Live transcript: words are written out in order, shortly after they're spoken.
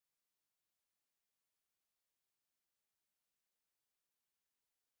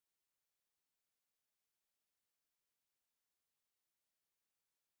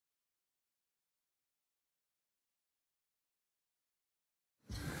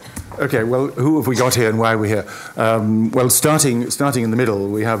Okay, well, who have we got here and why are we here? Well, starting in the middle,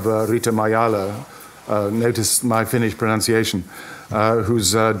 we have Riitta Maijala, notice my Finnish pronunciation,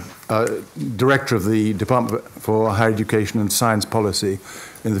 who's director of the Department for Higher Education and Science Policy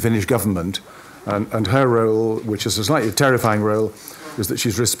in the Finnish government. And her role, which is a slightly terrifying role, is that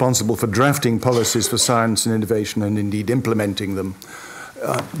she's responsible for drafting policies for science and innovation and indeed implementing them.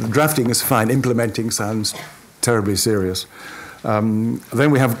 Drafting is fine, implementing sounds terribly serious. Then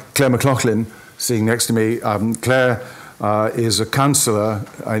we have Clare McLaughlin sitting next to me. Clare is a counsellor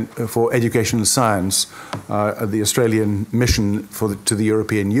for education and science at the Australian mission to the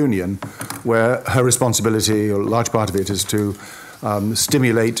European Union, where her responsibility, or a large part of it, is to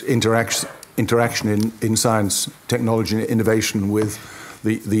stimulate interaction in science, technology and innovation with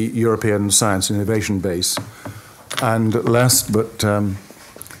the European science and innovation base. And last but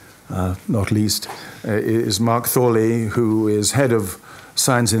not least is Mark Thorley, who is head of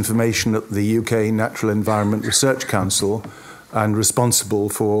science information at the UK Natural Environment Research Council and responsible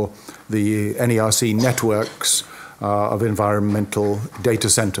for the NERC networks of environmental data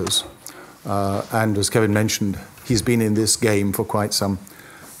centres. And as Kevin mentioned, he's been in this game for quite some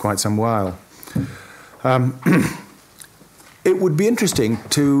while. It would be interesting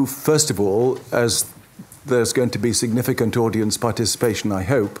to, first of all, as there's going to be significant audience participation, I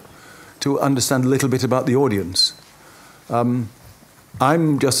hope, to understand a little bit about the audience.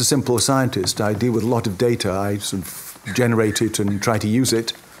 I'm just a simple scientist. I deal with a lot of data. I sort of generate it and try to use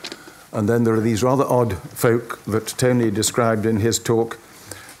it. And then there are these rather odd folk that Tony described in his talk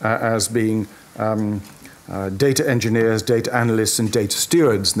as being data engineers, data analysts, and data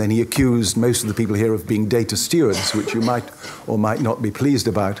stewards. And then he accused most of the people here of being data stewards, which you might or might not be pleased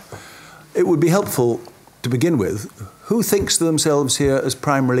about. It would be helpful to begin with. Who thinks of themselves here as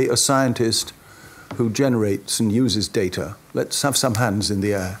primarily a scientist who generates and uses data? Let's have some hands in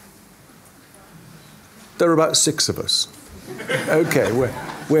the air. There are about 6 of us. Okay,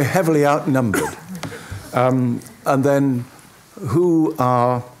 we're heavily outnumbered. And then who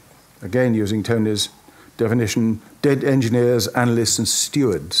are, again using Tony's definition, data engineers, analysts, and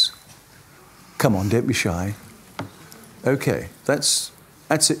stewards? Come on, don't be shy. Okay, that's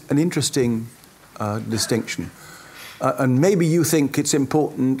an interesting distinction. And maybe you think it's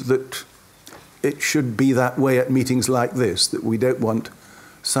important that it should be that way at meetings like this, that we don't want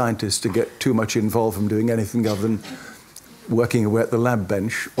scientists to get too much involved from doing anything other than working away at the lab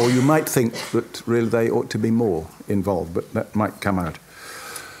bench. Or you might think that really they ought to be more involved, but that might come out.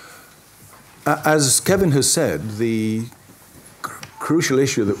 As Kevin has said, the crucial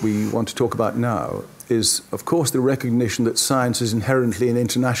issue that we want to talk about now is, of course, the recognition that science is inherently an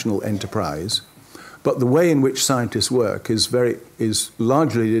international enterprise. But the way in which scientists work is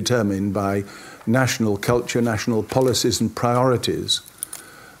largely determined by national culture, national policies and priorities.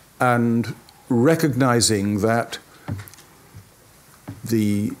 And recognizing that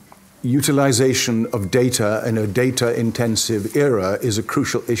the utilization of data in a data-intensive era is a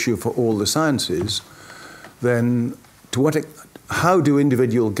crucial issue for all the sciences, then how do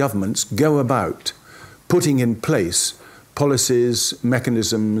individual governments go about putting in place policies,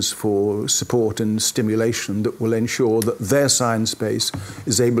 mechanisms for support and stimulation that will ensure that their science base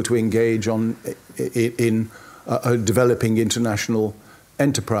is able to engage in a developing international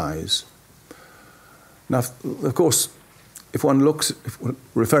enterprise? Now, of course, if one looks,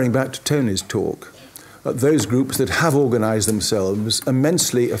 referring back to Tony's talk, at those groups that have organized themselves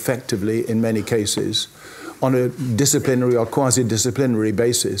immensely effectively in many cases on a disciplinary or quasi-disciplinary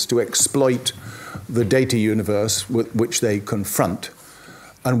basis to exploit the data universe with which they confront,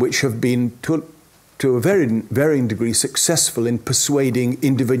 and which have been, to a varying degree, successful in persuading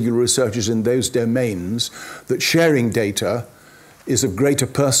individual researchers in those domains that sharing data is of greater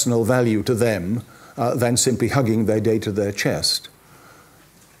personal value to them than simply hugging their data to their chest.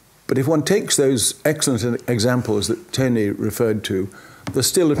 But if one takes those excellent examples that Tony referred to, there's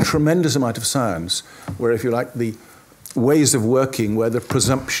still a tremendous amount of science where, if you like, the ways of working where the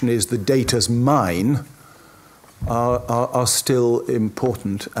presumption is the data's mine are still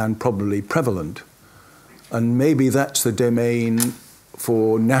important and probably prevalent. And maybe that's the domain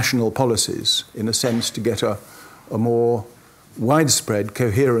for national policies, in a sense, to get a more widespread,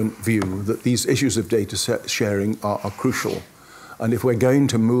 coherent view that these issues of data sharing are crucial. And if we're going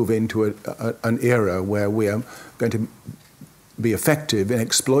to move into an era where we are going to be effective in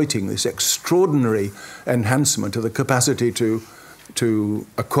exploiting this extraordinary enhancement of the capacity to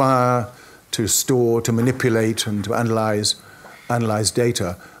acquire, to store, to manipulate, and to analyze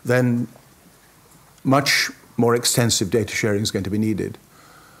data, then much more extensive data sharing is going to be needed.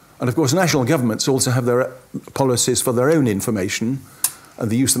 And of course, national governments also have their policies for their own information, and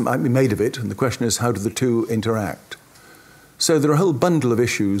the use that might be made of it, and the question is how do the two interact? So there are a whole bundle of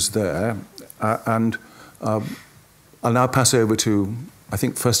issues there, and I'll now pass over to, I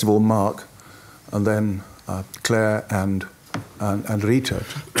think, first of all, Mark, and then Clare and Riitta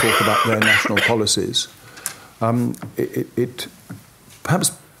to talk about their national policies.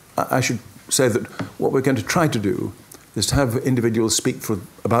 Perhaps I should say that what we're going to try to do is to have individuals speak for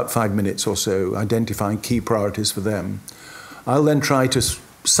about 5 minutes or so, identifying key priorities for them. I'll then try to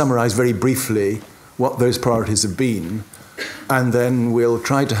summarise very briefly what those priorities have been, and then we'll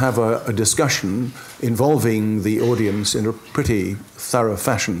try to have a discussion involving the audience in a pretty thorough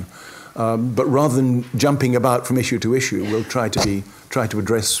fashion. But rather than jumping about from issue to issue, we'll try to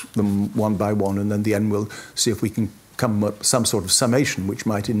address them one by one, and then at the end we'll see if we can come up with some sort of summation which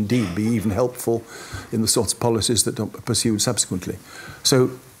might indeed be even helpful in the sorts of policies that are pursued subsequently.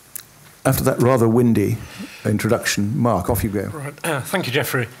 So after that rather windy introduction, Mark, off you go. Right. Thank you,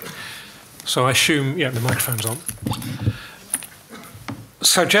 Geoffrey. So I assume, yeah, the microphone's on.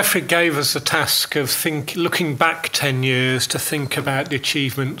 So Geoffrey gave us the task of looking back 10 years to think about the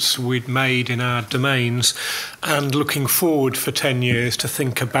achievements we'd made in our domains, and looking forward for 10 years to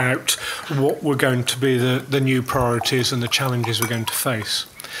think about what were going to be the new priorities and the challenges we're going to face.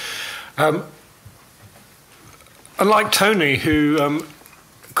 Unlike Tony, who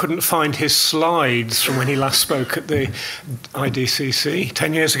couldn't find his slides from when he last spoke at the IDCC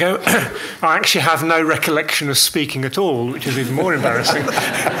 10 years ago, I actually have no recollection of speaking at all, which is even more embarrassing.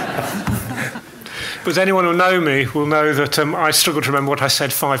 But anyone who know me will know that I struggle to remember what I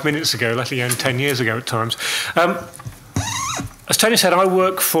said 5 minutes ago, let alone 10 years ago at times. As Tony said, I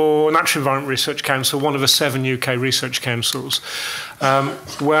work for Natural Environment Research Council, one of the 7 UK research councils,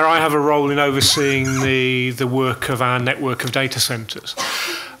 where I have a role in overseeing the work of our network of data centres.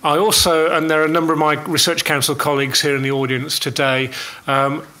 I also, and there are a number of my research council colleagues here in the audience today,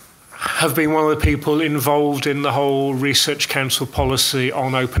 have been one of the people involved in the whole research council policy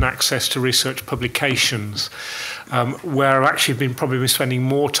on open access to research publications, where I've actually probably been spending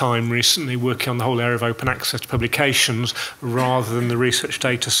more time recently working on the whole area of open access to publications rather than the research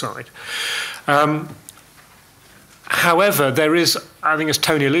data side. However, there is, I think as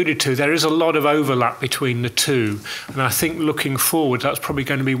Tony alluded to, there is a lot of overlap between the two. And I think looking forward, that's probably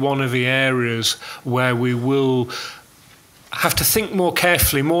going to be one of the areas where we will have to think more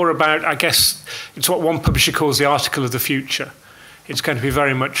carefully, more about, I guess, it's what one publisher calls the article of the future. It's going to be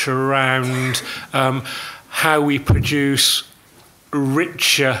very much around how we produce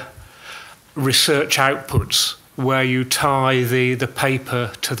richer research outputs, where you tie the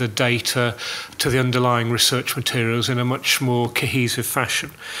paper to the data, to the underlying research materials in a much more cohesive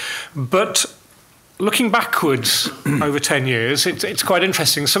fashion. But looking backwards over 10 years, it's quite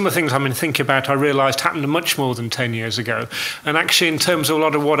interesting. Some of the things I've been thinking about, I realised happened much more than 10 years ago. And actually, in terms of a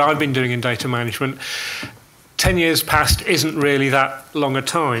lot of what I've been doing in data management, 10 years past isn't really that long a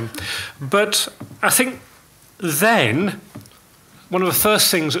time. But I think then, one of the first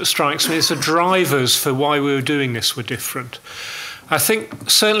things that strikes me is the drivers for why we were doing this were different. I think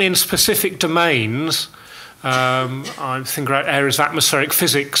certainly in specific domains, I think about areas of atmospheric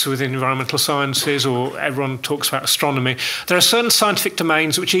physics within environmental sciences, or everyone talks about astronomy. There are certain scientific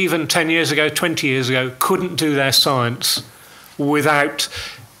domains which even 10 years ago, 20 years ago, couldn't do their science without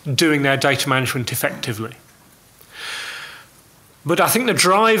doing their data management effectively. But I think the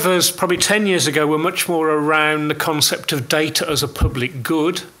drivers probably 10 years ago were much more around the concept of data as a public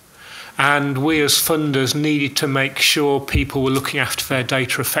good, and we as funders needed to make sure people were looking after their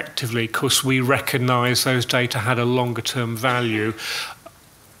data effectively, because we recognised those data had a longer term value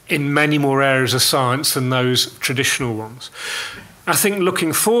in many more areas of science than those traditional ones. I think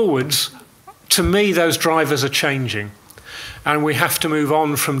looking forwards, to me those drivers are changing. And we have to move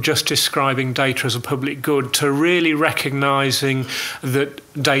on from just describing data as a public good to really recognising that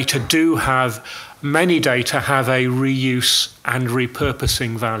many data have a reuse and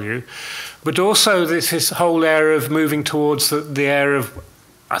repurposing value. But also this whole area of moving towards the area of,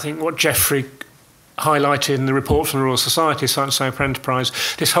 I think, what Geoffrey highlighted in the report from the Royal Society, Science and Open Enterprise,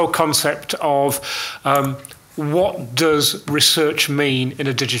 this whole concept of what does research mean in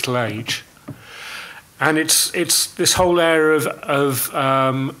a digital age? And it's this whole area of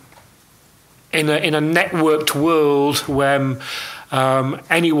in a networked world where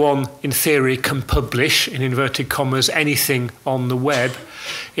anyone, in theory, can publish, in inverted commas, anything on the web.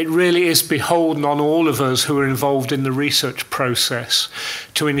 It really is beholden on all of us who are involved in the research process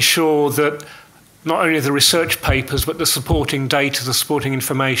to ensure that not only the research papers, but the supporting data, the supporting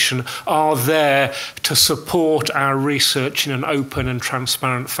information are there to support our research in an open and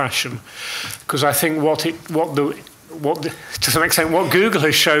transparent fashion. Because I think what the to some extent, what Google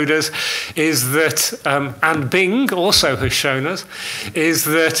has showed us is that, and Bing also has shown us, is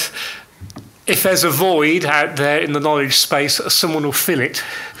that if there's a void out there in the knowledge space, someone will fill it.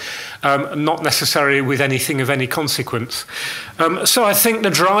 Not necessarily with anything of any consequence. So I think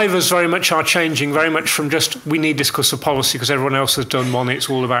the drivers very much are changing, very much from just we need discuss of policy because everyone else has done one, it's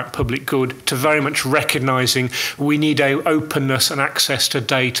all about public good, to very much recognising we need openness and access to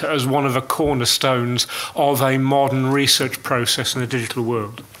data as one of the cornerstones of a modern research process in the digital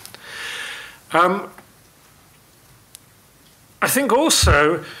world. I think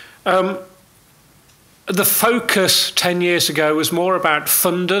also the focus 10 years ago was more about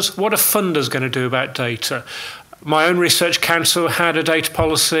funders. What are funders going to do about data? My own research council had a data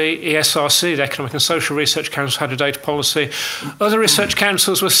policy. ESRC, the Economic and Social Research Council, had a data policy. Other research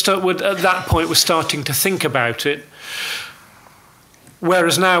councils at that point were starting to think about it.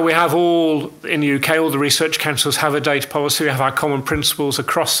 Whereas now we have all, in the UK, all the research councils have a data policy, we have our common principles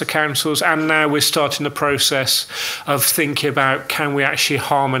across the councils, and now we're starting the process of thinking about can we actually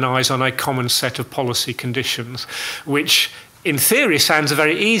harmonise on a common set of policy conditions, which in theory sounds a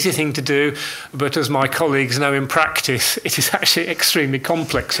very easy thing to do, but as my colleagues know in practice, it is actually extremely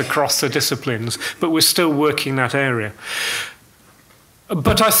complex across the disciplines, but we're still working that area.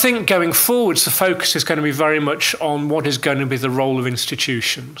 But I think going forwards, the focus is going to be very much on what is going to be the role of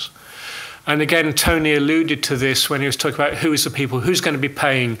institutions. And again, Tony alluded to this when he was talking about who is the people, who's going to be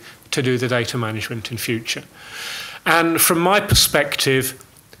paying to do the data management in future. And from my perspective,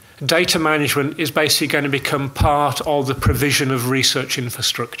 data management is basically going to become part of the provision of research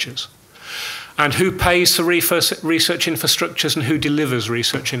infrastructures. And who pays for research infrastructures and who delivers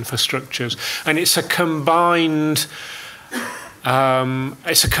research infrastructures. And it's a combined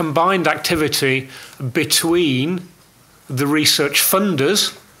activity between the research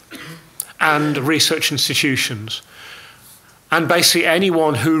funders and research institutions. And basically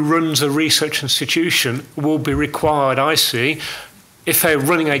anyone who runs a research institution will be required, I see, if they're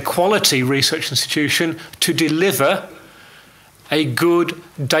running a quality research institution, to deliver a good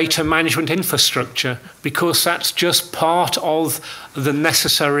data management infrastructure, because that's just part of the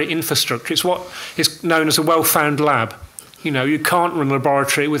necessary infrastructure. It's what is known as a well-found lab. You know, you can't run a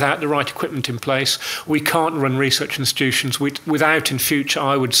laboratory without the right equipment in place. We can't run research institutions without, in future,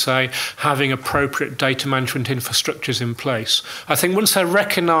 I would say, having appropriate data management infrastructures in place. I think once they're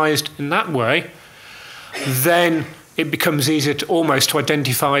recognised in that way, then it becomes easier to almost to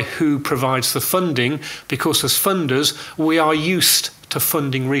identify who provides the funding, because as funders, we are used to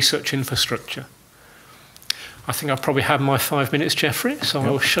funding research infrastructure. I think I've probably had my 5 minutes, Geoffrey, so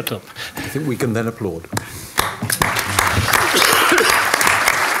I'll shut up. I think we can then applaud.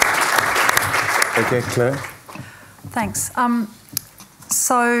 Okay, Claire. Thanks.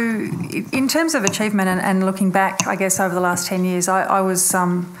 So in terms of achievement and looking back, I guess, over the last 10 years, I was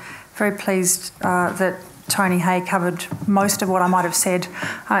very pleased that Tony Hay covered most of what I might have said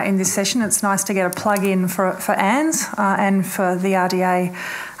in this session. It's nice to get a plug-in for ANZ and for the RDA,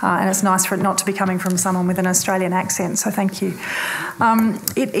 and it's nice for it not to be coming from someone with an Australian accent, so thank you.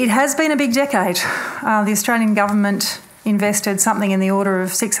 It has been a big decade. The Australian government invested something in the order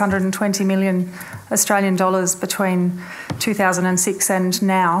of 620 million Australian dollars between 2006 and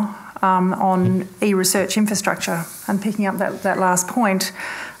now on e-research infrastructure. And picking up that last point,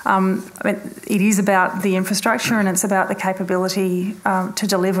 it is about the infrastructure and it's about the capability to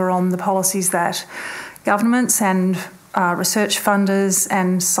deliver on the policies that governments and research funders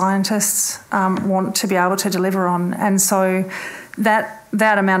and scientists want to be able to deliver on. And so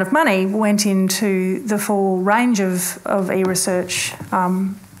that amount of money went into the full range of e-research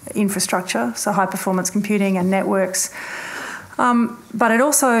infrastructure, so high-performance computing and networks. But it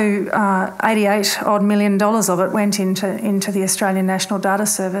also, $88 million of it went into the Australian National Data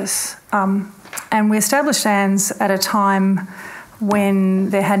Service. And we established ANZ at a time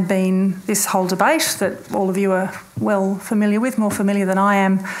when there had been this whole debate that all of you are well familiar with, more familiar than I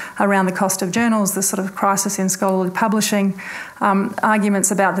am, around the cost of journals, the sort of crisis in scholarly publishing,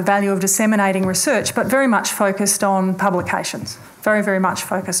 arguments about the value of disseminating research, but very much focused on publications, very, very much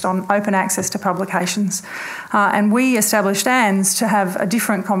focused on open access to publications. And we established ANZ to have a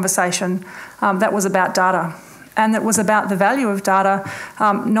different conversation that was about data, and that was about the value of data,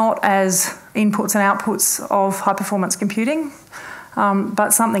 not as inputs and outputs of high-performance computing,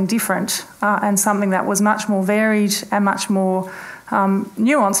 but something different and something that was much more varied and much more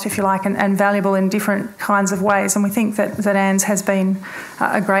nuanced, if you like, and valuable in different kinds of ways. And we think that ANZ has been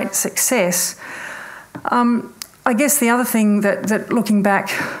a great success. I guess the other thing that looking back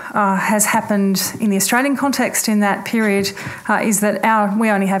has happened in the Australian context in that period is that we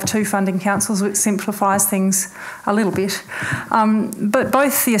only have 2 funding councils, which simplifies things a little bit. But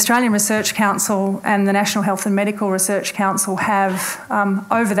both the Australian Research Council and the National Health and Medical Research Council have,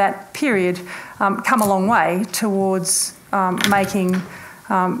 over that period, come a long way towards making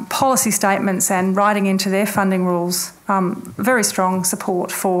policy statements and writing into their funding rules very strong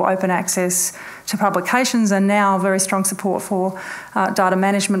support for open access to publications, and now very strong support for data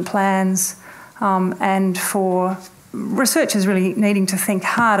management plans and for researchers really needing to think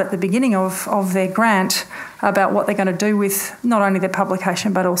hard at the beginning of their grant about what they're going to do with not only their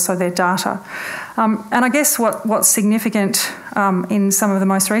publication but also their data. And I guess what's significant in some of the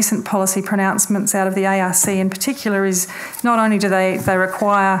most recent policy pronouncements out of the ARC in particular is not only do they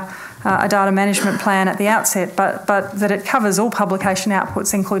require a data management plan at the outset, but that it covers all publication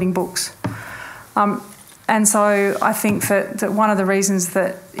outputs, including books. And so I think that one of the reasons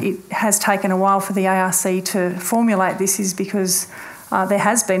that it has taken a while for the ARC to formulate this is because there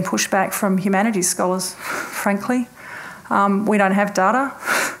has been pushback from humanities scholars, frankly. We don't have data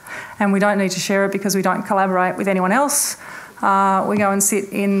and we don't need to share it because we don't collaborate with anyone else. We go and sit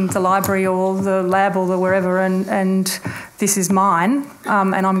in the library or the lab or the wherever and this is mine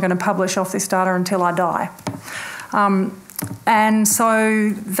and I'm going to publish off this data until I die. And so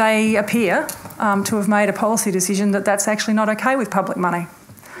they appear to have made a policy decision that that's actually not okay with public money,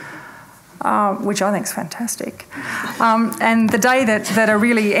 which I think is fantastic. And the day that a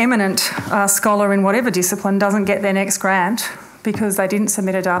really eminent scholar in whatever discipline doesn't get their next grant because they didn't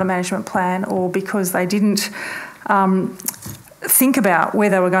submit a data management plan or because they didn't think about where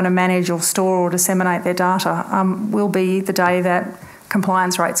they were going to manage or store or disseminate their data will be the day that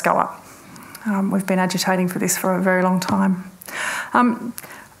compliance rates go up. We've been agitating for this for a very long time.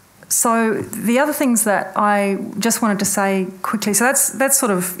 So the other things that I just wanted to say quickly, so that's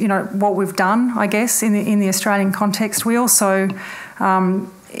sort of what we've done, I guess, in the Australian context. We also,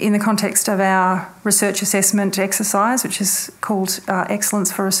 in the context of our research assessment exercise, which is called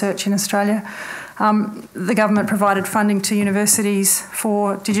Excellence for Research in Australia, the government provided funding to universities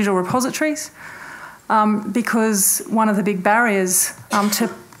for digital repositories because one of the big barriers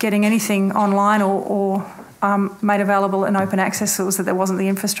to getting anything online or made available in open access was that there wasn't the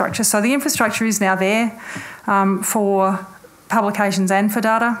infrastructure. So the infrastructure is now there for publications and for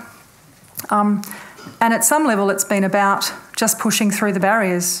data. And at some level it's been about just pushing through the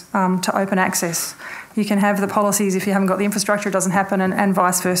barriers to open access. You can have the policies, if you haven't got the infrastructure it doesn't happen, and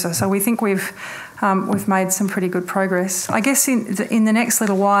vice versa. So we think we've made some pretty good progress. I guess in the next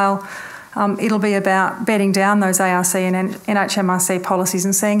little while it'll be about bedding down those ARC and NHMRC policies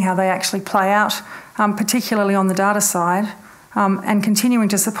and seeing how they actually play out, particularly on the data side, and continuing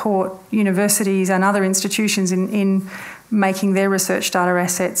to support universities and other institutions in making their research data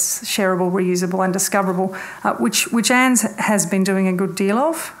assets shareable, reusable and discoverable, which ANZ has been doing a good deal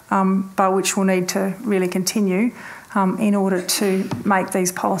of, but which will need to really continue in order to make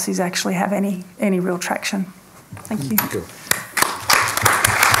these policies actually have any real traction. Thank you. Good.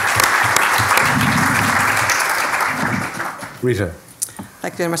 Riitta.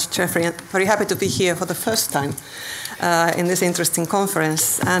 Thank you very much, Geoffrey. I'm very happy to be here for the first time in this interesting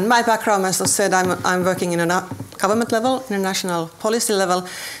conference. And my background, as I said, I'm working in a government level, international policy level,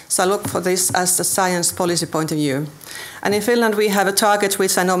 so I look for this as a science policy point of view. And in Finland, we have a target,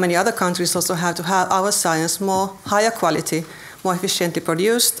 which I know many other countries also have, to have our science more higher quality, more efficiently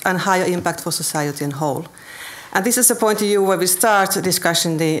produced, and higher impact for society in whole. And this is a point of view where we start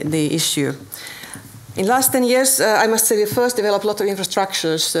discussing the issue. In the last 10 years, I must say we first developed a lot of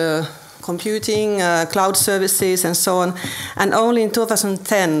infrastructures, computing, cloud services, and so on. And only in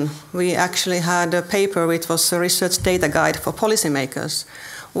 2010, we actually had a paper which was a research data guide for policymakers,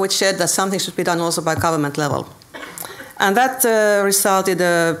 which said that something should be done also by government level. And that resulted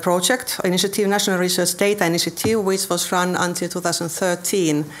a project, initiative, National Research Data Initiative, which was run until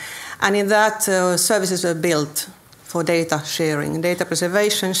 2013. And in that, services were built for data sharing, data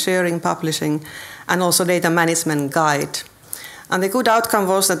preservation, sharing, publishing, and also data management guide. And the good outcome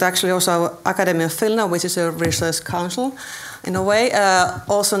was that actually also Academy of Finland, which is a research council, in a way,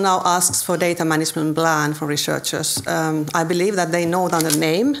 also now asks for data management plan for researchers. I believe that they know the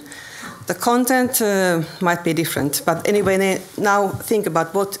name. The content might be different, but anyway, they now think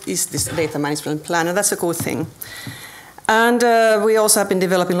about what is this data management plan, and that's a good thing. And we also have been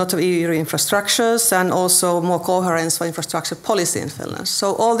developing a lot of EU infrastructures and also more coherence for infrastructure policy in Finland.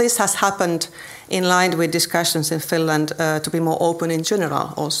 So all this has happened in line with discussions in Finland to be more open in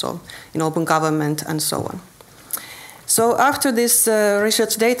general also, in open government and so on. So after this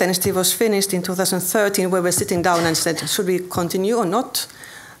research data initiative was finished in 2013, we were sitting down and said, should we continue or not?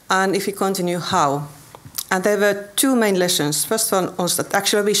 And if we continue, how? And there were two main lessons. First one was that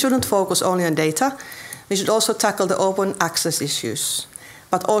actually we shouldn't focus only on data. We should also tackle the open access issues,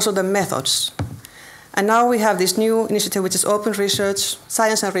 but also the methods. And now we have this new initiative, which is Open Research,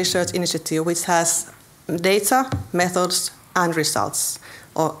 Science and Research Initiative, which has data, methods, and results,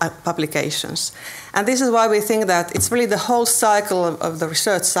 or publications. And this is why we think that it's really the whole cycle of the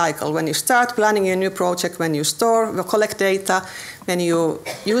research cycle. When you start planning a new project, when you store, you collect data, when you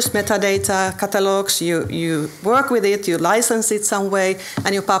use metadata, catalogs, you work with it, you license it some way,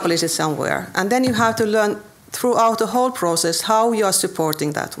 and you publish it somewhere. And then you have to learn throughout the whole process how you are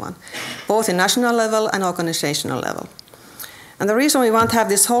supporting that one, both in national level and organizational level. And the reason we want to have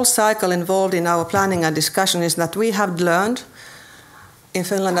this whole cycle involved in our planning and discussion is that we have learned in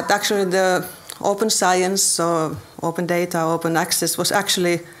Finland that actually the open science or open data, open access was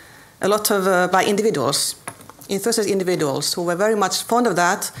actually a lot of by individuals, enthusiastic individuals who were very much fond of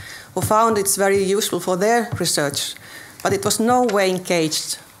that, who found it's very useful for their research, but it was no way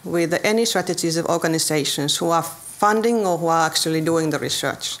engaged with any strategies of organizations who are funding or who are actually doing the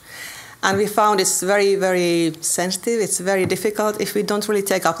research. And we found it's very, very sensitive, it's very difficult if we don't really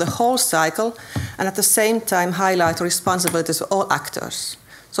take up the whole cycle and at the same time highlight the responsibilities of all actors.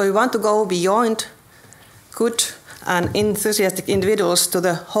 So we want to go beyond good and enthusiastic individuals to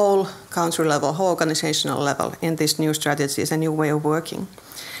the whole country level, whole organizational level in these new strategies and new way of working.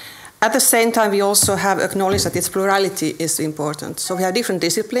 At the same time, we also have acknowledged that its plurality is important. So we have different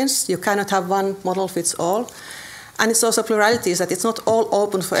disciplines. You cannot have one model fits all. And it's also plurality is that it's not all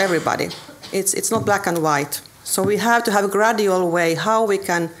open for everybody. It's not black and white. So we have to have a gradual way how we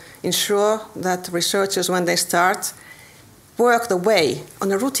can ensure that researchers, when they start, work the way,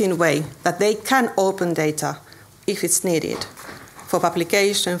 on a routine way, that they can open data if it's needed for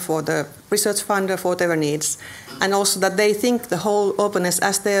publication, for the research funder, for whatever needs. And also that they think the whole openness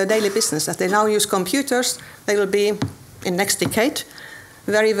as their daily business. As they now use computers, they will be, in next decade,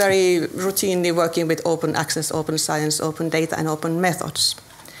 very, very routinely working with open access, open science, open data, and open methods.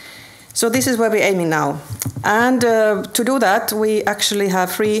 So this is where we're aiming now. And to do that, we actually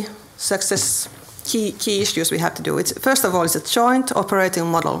have three success key issues we have to do. First of all, it's a joint operating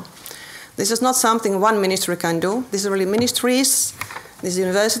model. This is not something one ministry can do. This is really ministries, these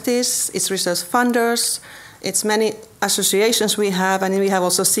universities, it's research funders, it's many associations we have, and we have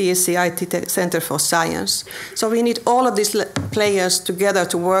also CSC IT Center for Science. So we need all of these players together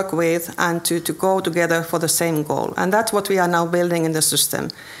to work with and to go together for the same goal. And that's what we are now building in the system,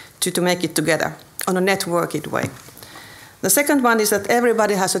 to make it together on a networked way. The second one is that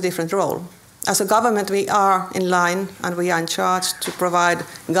everybody has a different role. As a government, we are in line and we are in charge to provide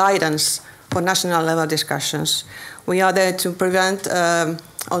guidance for national level discussions. We are there to prevent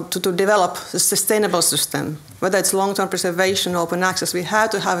or to develop a sustainable system. Whether it's long-term preservation or open access, we have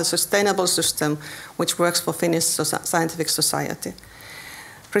to have a sustainable system which works for Finnish scientific society.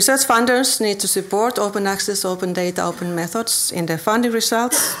 Research funders need to support open access, open data, open methods in their funding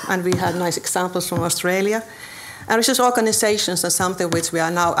results, and we had nice examples from Australia. And research organizations are something which we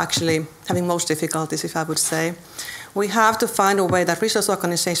are now actually having most difficulties, if I would say. We have to find a way that research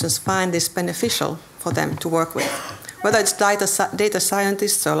organizations find this beneficial for them to work with. Whether it's data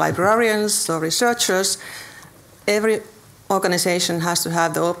scientists or librarians or researchers, every organization has to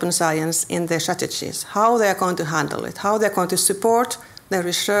have the open science in their strategies, how they are going to handle it, how they're going to support their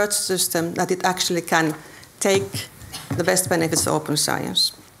research system that it actually can take the best benefits of open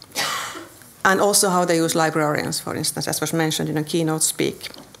science. And also how they use librarians, for instance, as was mentioned in a keynote speak.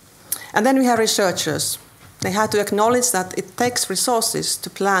 And then we have researchers. They have to acknowledge that it takes resources to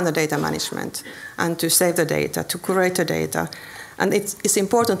plan the data management and to save the data, to curate the data. And it's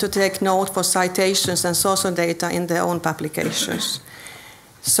important to take note for citations and social data in their own publications.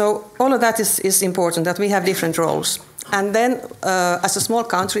 So all of that is important, that we have different roles. And then, as a small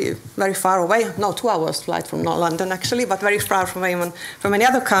country, very far away, no, 2 hours flight from London actually, but very far from many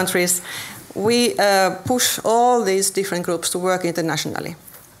other countries, we push all these different groups to work internationally.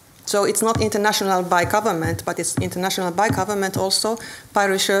 So it's not international by government, but it's international by government also, by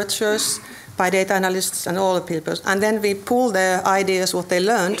researchers, by data analysts and all the people. And then we pull their ideas, what they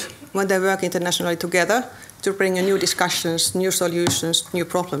learned, when they work internationally together to bring new discussions, new solutions, new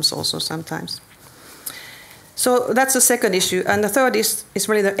problems also sometimes. So that's the second issue. And the third is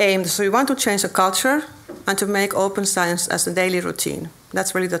really the aim. So we want to change the culture and to make open science as a daily routine.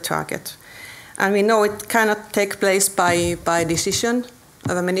 That's really the target. And we know it cannot take place by decision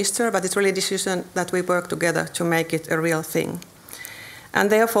of a minister, but it's really a decision that we work together to make it a real thing. And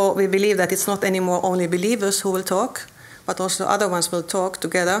therefore, we believe that it's not anymore only believers who will talk, but also other ones will talk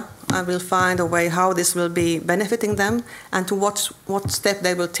together and will find a way how this will be benefiting them and to what step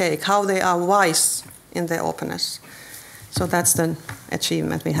they will take, how they are wise in their openness. So that's the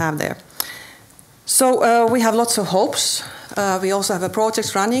achievement we have there. So we have lots of hopes. We also have a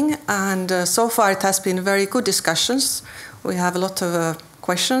project running, and so far it has been very good discussions. We have a lot of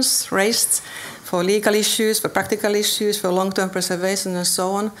questions raised for legal issues, for practical issues, for long-term preservation and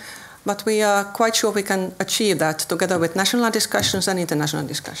so on. But we are quite sure we can achieve that together with national discussions and international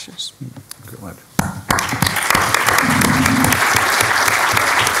discussions. Good.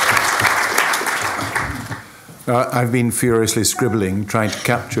 I've been furiously scribbling, trying to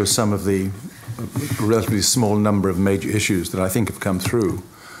capture some of the relatively small number of major issues that I think have come through.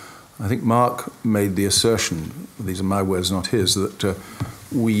 I think Mark made the assertion, these are my words, not his, that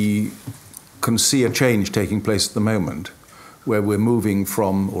we can see a change taking place at the moment where we're moving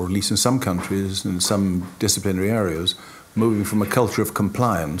from, or at least in some countries, in some disciplinary areas, moving from a culture of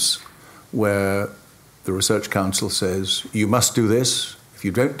compliance where the Research Council says, you must do this, if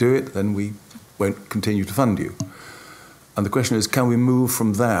you don't do it, then we won't continue to fund you. And the question is, can we move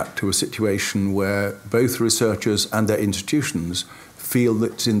from that to a situation where both researchers and their institutions feel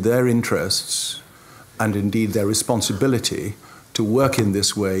that it's in their interests and indeed their responsibility to work in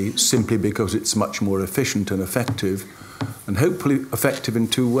this way simply because it's much more efficient and effective, and hopefully effective in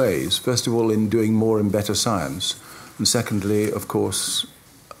two ways. First of all, in doing more and better science, and secondly, of course,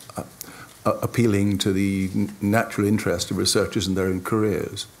 appealing to the natural interest of researchers in their own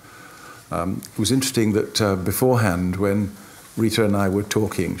careers. It was interesting that beforehand, when Riitta and I were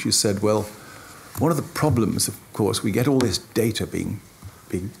talking, she said, well, one of the problems, of course, we get all this data being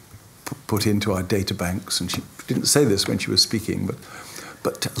put into our data banks, and she didn't say this when she was speaking,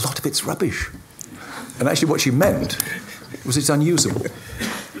 but a lot of it's rubbish. And actually what she meant was it's unusable.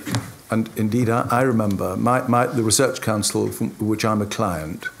 And indeed, I remember the Research Council, from which I'm a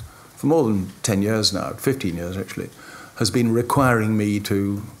client, for more than 10 years now, 15 years actually, has been requiring me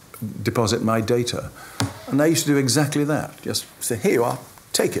to deposit my data. And I used to do exactly that. Just say, here you are,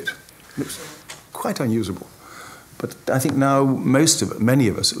 take it. It was quite unusable. But I think now many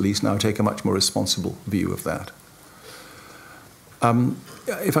of us at least now take a much more responsible view of that.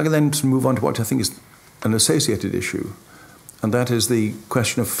 If I can then move on to what I think is an associated issue, and that is the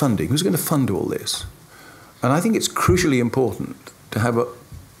question of funding. Who's going to fund all this? And I think it's crucially important to have a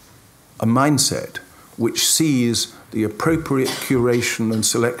mindset which sees the appropriate curation and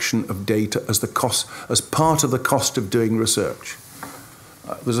selection of data as part of the cost of doing research.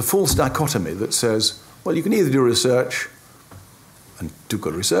 There's a false dichotomy that says, well, you can either do research and do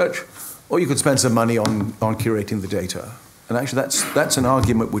good research, or you could spend some money on curating the data. And actually, that's an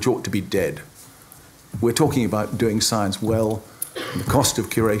argument which ought to be dead. We're talking about doing science well, and the cost of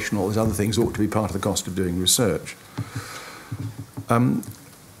curation, all these other things ought to be part of the cost of doing research.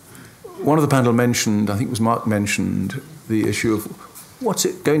 One of the panel mentioned, I think it was Mark mentioned, the issue of what's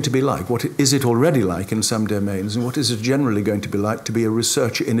it going to be like? What is it already like in some domains? And what is it generally going to be like to be a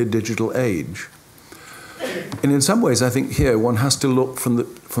researcher in a digital age? And in some ways, I think here one has to look from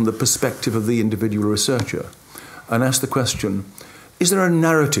the perspective of the individual researcher and ask the question, is there a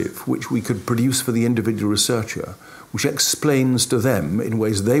narrative which we could produce for the individual researcher which explains to them in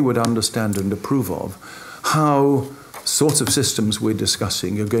ways they would understand and approve of how sorts of systems we're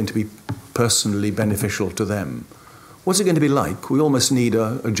discussing are going to be personally beneficial to them? What's it going to be like? We almost need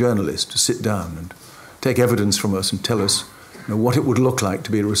a journalist to sit down and take evidence from us and tell us what it would look like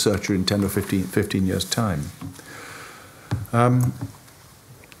to be a researcher in 10 or 15 years' time.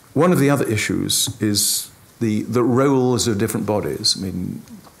 One of the other issues is the roles of different bodies. I mean,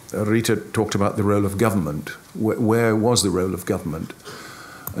 Riitta talked about the role of government. Where was the role of government?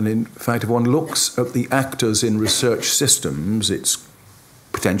 And in fact, if one looks at the actors in research systems, it's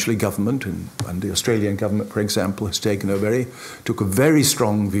potentially government, and the Australian government, for example, has took a very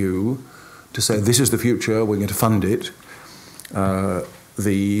strong view to say this is the future, we're going to fund it.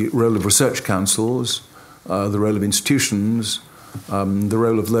 The role of research councils, the role of institutions, the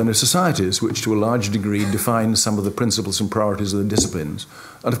role of learned societies, which to a large degree define some of the principles and priorities of the disciplines,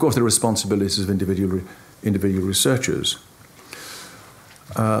 and of course the responsibilities of individual researchers.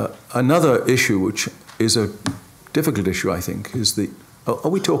 Another issue, which is a difficult issue, I think, is are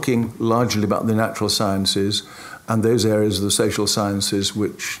we talking largely about the natural sciences and those areas of the social sciences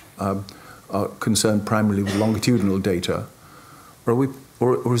which are concerned primarily with longitudinal data,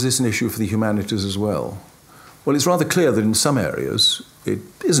 or is this an issue for the humanities as well? Well, it's rather clear that in some areas it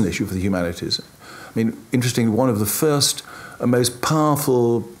is an issue for the humanities. I mean, interestingly, one of the first and most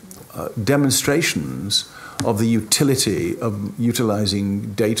powerful demonstrations of the utility of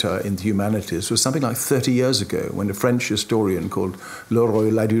utilizing data in the humanities was something like 30 years ago, when a French historian called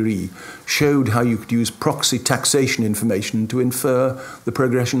Leroy-Ladurie showed how you could use proxy taxation information to infer the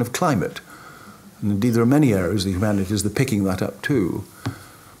progression of climate. And indeed, there are many areas of the humanities that are picking that up too.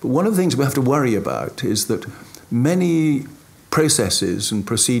 But one of the things we have to worry about is that many processes and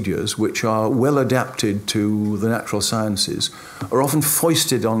procedures which are well adapted to the natural sciences are often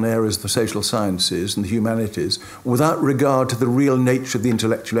foisted on areas of the social sciences and the humanities without regard to the real nature of the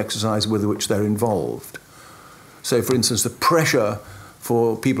intellectual exercise with which they're involved. So, for instance, the pressure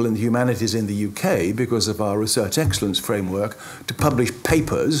for people in the humanities in the UK, because of our research excellence framework, to publish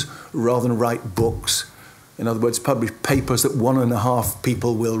papers rather than write books. In other words, publish papers that 1.5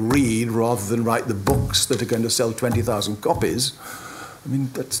 people will read rather than write the books that are going to sell 20,000 copies. I mean,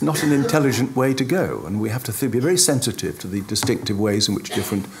 that's not an intelligent way to go, and we have to be very sensitive to the distinctive ways in which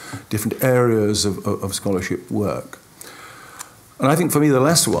different areas of scholarship work. And I think for me the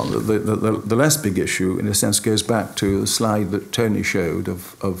last one, the less big issue, in a sense, goes back to the slide that Tony showed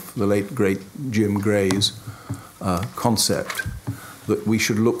of the late, great Jim Gray's concept that we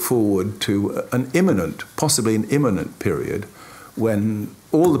should look forward to an imminent, possibly an imminent period when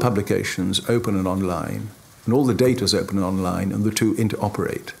all the publications open and online, and all the data is open and online, and the two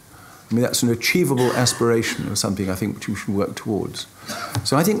interoperate. I mean, that's an achievable aspiration or something I think which we should work towards.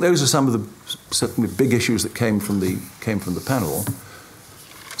 So I think those are some of the certainly big issues that came from the panel.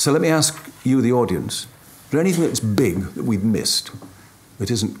 So let me ask you, the audience, is there anything that's big that we've missed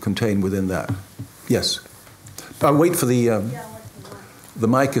that isn't contained within that? Yes. I'll wait for the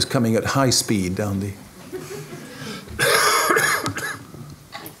mic is coming at high speed down the...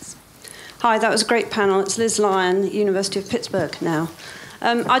 Hi, that was a great panel. It's Liz Lyon, University of Pittsburgh now.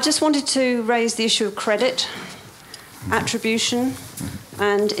 I just wanted to raise the issue of credit, attribution,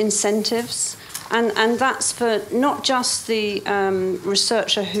 and incentives. And that's for not just the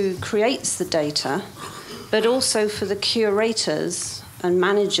researcher who creates the data, but also for the curators and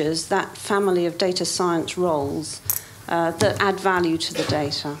managers, that family of data science roles that add value to the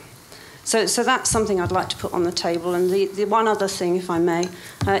data. So that's something I'd like to put on the table. And the one other thing, if I may,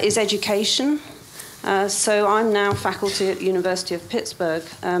 is education. So I'm now faculty at the University of Pittsburgh,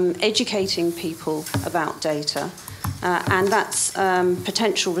 educating people about data. And that's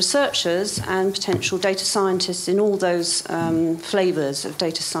potential researchers and potential data scientists in all those flavours of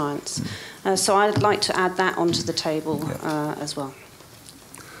data science. So I'd like to add that onto the table as well.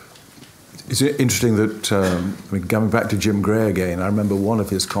 It's interesting that, I mean, coming back to Jim Gray again, I remember one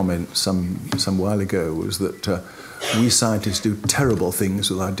of his comments some while ago was that we scientists do terrible things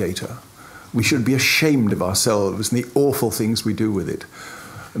with our data. We should be ashamed of ourselves and the awful things we do with it,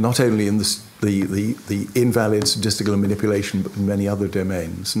 not only in the invalid statistical manipulation, but in many other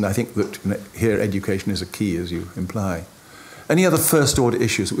domains. And I think that here education is a key, as you imply. Any other first-order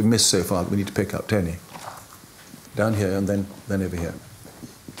issues that we've missed so far that we need to pick up? Tony? Down here and then over here.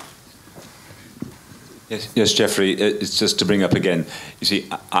 Yes, Geoffrey, it's just to bring up again, you see,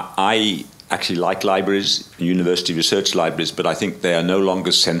 I actually like libraries, university research libraries, but I think they are no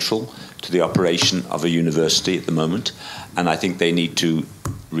longer central to the operation of a university at the moment, and I think they need to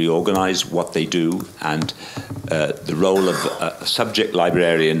reorganize what they do, and the role of a subject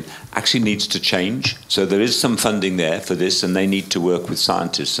librarian actually needs to change. So there is some funding there for this, and they need to work with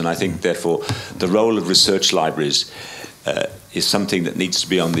scientists, and I think, therefore, the role of research libraries is something that needs to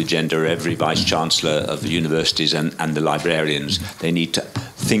be on the agenda of every vice-chancellor of the universities and the librarians. They need to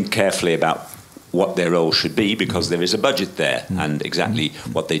think carefully about what their role should be, because there is a budget there, and exactly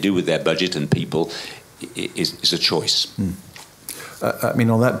what they do with their budget and people is a choice. I mean,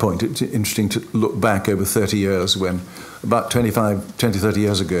 on that point, it's interesting to look back over 30 years when, about 20, 30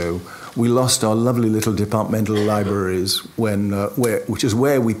 years ago, we lost our lovely little departmental libraries which is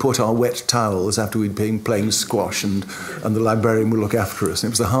where we put our wet towels after we'd been playing squash, and the librarian would look after us. And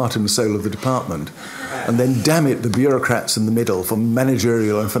it was the heart and soul of the department. And then, damn it, the bureaucrats in the middle, for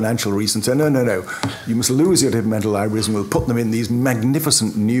managerial and financial reasons, said, no, you must lose your departmental libraries and we'll put them in these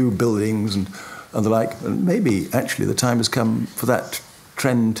magnificent new buildings and the like. And maybe, actually, the time has come for that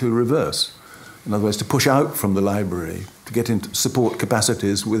trend to reverse. In other words, to push out from the library, to get into support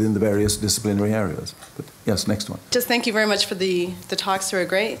capacities within the various disciplinary areas. But yes, next one. Just thank you very much for the talks. They were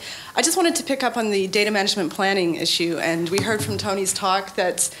great. I just wanted to pick up on the data management planning issue, and we heard from Tony's talk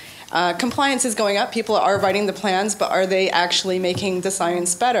that compliance is going up. People are writing the plans, but are they actually making the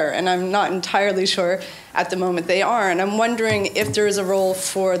science better? And I'm not entirely sure at the moment they are. And I'm wondering if there is a role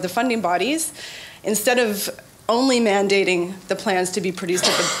for the funding bodies, instead of only mandating the plans to be produced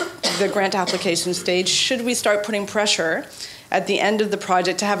at the grant application stage? Should we start putting pressure at the end of the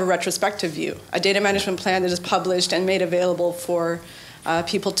project to have a retrospective view, a data management plan that is published and made available for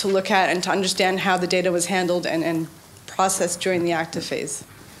people to look at and to understand how the data was handled and processed during the active phase?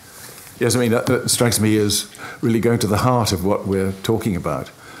 Yes, I mean, that strikes me as really going to the heart of what we're talking about,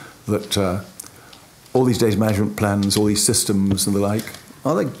 that all these data management plans, all these systems and the like,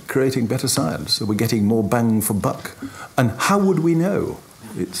 are they creating better science? Are we getting more bang for buck? And how would we know?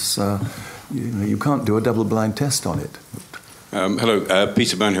 It's, you can't do a double-blind test on it. Hello,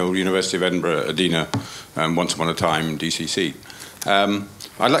 Peter Burnhill, University of Edinburgh, Edina, once upon a time, DCC.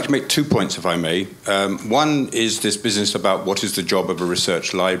 I'd like to make 2 points, if I may. One is this business about what is the job of a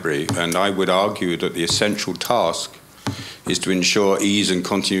research library, and I would argue that the essential task is to ensure ease and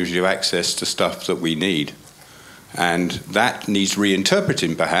continuity of access to stuff that we need. And that needs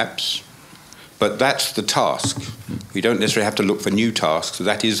reinterpreting, perhaps, but that's the task. We don't necessarily have to look for new tasks.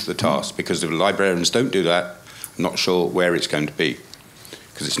 That is the task, because if librarians don't do that, I'm not sure where it's going to be,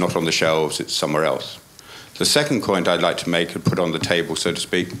 because it's not on the shelves, it's somewhere else. The second point I'd like to make and put on the table, so to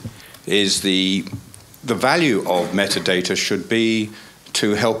speak, is the value of metadata should be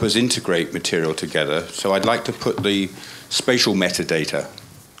to help us integrate material together. So I'd like to put the spatial metadata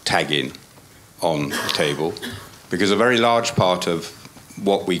tag in on the table, because a very large part of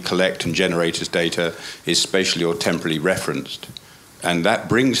what we collect and generate as data is spatially or temporally referenced. And that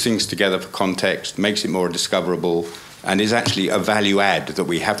brings things together for context, makes it more discoverable, and is actually a value add that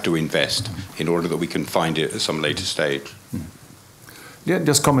we have to invest in order that we can find it at some later stage. Yeah,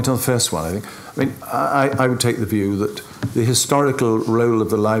 just comment on the first one, I think. I mean, I would take the view that the historical role of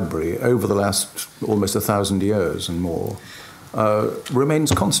the library over the last almost 1,000 years and more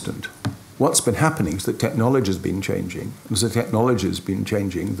remains constant. What's been happening is that technology has been changing. As the technology has been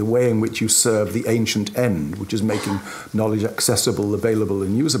changing, the way in which you serve the ancient end, which is making knowledge accessible, available,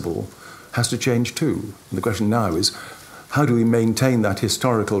 and usable, has to change too. And the question now is, how do we maintain that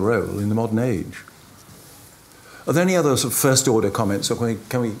historical role in the modern age? Are there any other sort of first-order comments? Or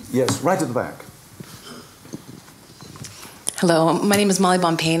can we? Yes, right at the back. Hello, my name is Molly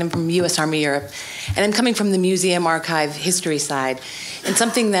Bonpain. I'm from U.S. Army Europe, and I'm coming from the museum archive history side. And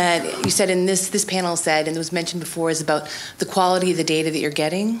something that you said in this panel said, and it was mentioned before, is about the quality of the data that you're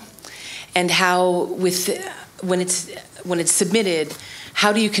getting, and how when it's submitted,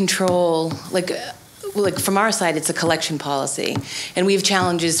 how do you control, like from our side, it's a collection policy. And we have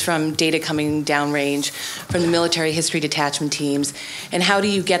challenges from data coming downrange, from the military history detachment teams. And how do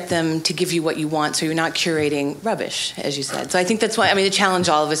you get them to give you what you want so you're not curating rubbish, as you said? So I think that's why, I mean, the challenge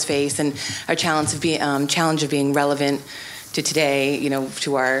all of us face, and our challenge of being relevant to today, you know,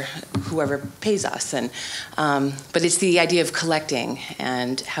 to our whoever pays us. And but it's the idea of collecting,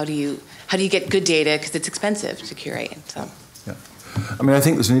 and how do you get good data, because it's expensive to curate. So. Yeah. I mean, I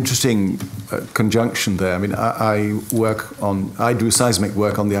think there's an interesting conjunction there. I mean, I do seismic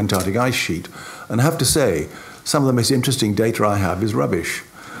work on the Antarctic ice sheet, and I have to say, some of the most interesting data I have is rubbish.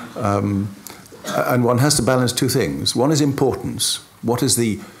 And one has to balance two things. One is importance. What's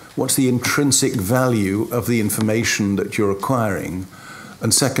the intrinsic value of the information that you're acquiring?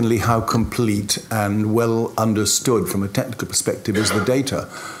 And secondly, how complete and well understood from a technical perspective is the data?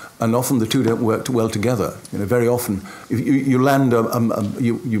 And often the two don't work well together. You know, very often, if you land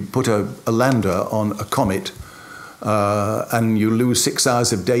you put a lander on a comet, and you lose 6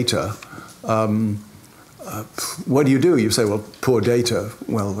 hours of data. What do? You say, well, poor data.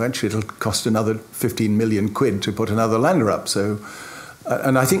 Well, actually, it'll cost another 15 million quid to put another lander up. So,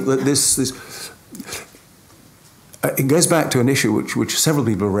 and I think that this it goes back to an issue which several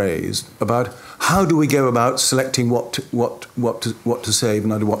people raised about how do we go about selecting what to save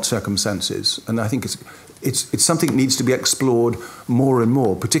and under what circumstances. And I think it's something that needs to be explored more and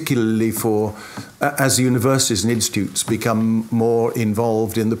more, particularly for as universities and institutes become more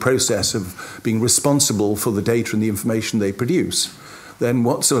involved in the process of being responsible for the data and the information they produce. Then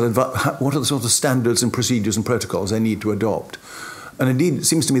what are the sort of standards and procedures and protocols they need to adopt? And indeed, it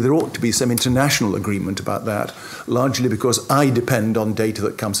seems to me there ought to be some international agreement about that, largely because I depend on data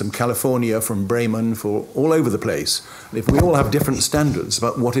that comes from California, from Bremen, for all over the place. And if we all have different standards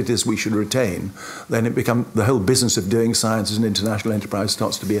about what it is we should retain, then the whole business of doing science as an international enterprise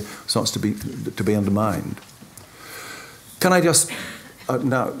starts to be undermined. Can I just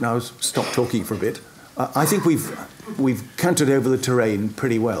now stop talking for a bit? I think we've cantered over the terrain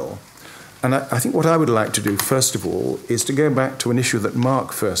pretty well. And I think what I would like to do, first of all, is to go back to an issue that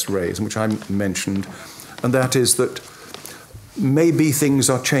Mark first raised, which I mentioned, and that is that maybe things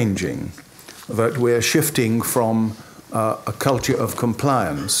are changing, that we're shifting from a culture of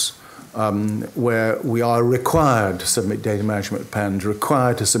compliance where we are required to submit data management plans,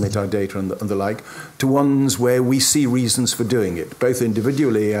 required to submit our data and the like, to ones where we see reasons for doing it, both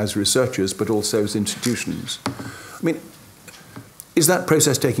individually as researchers, but also as institutions. I mean, is that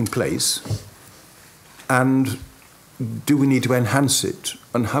process taking place? And do we need to enhance it?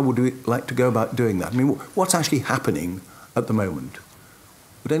 And how would we like to go about doing that? I mean, what's actually happening at the moment?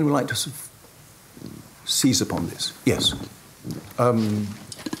 Would anyone like to sort of seize upon this? Yes.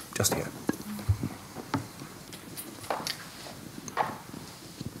 Just here.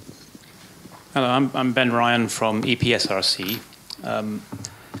 Hello, I'm Ben Ryan from EPSRC.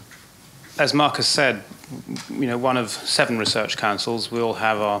 As Marcus said, one of 7 research councils. We all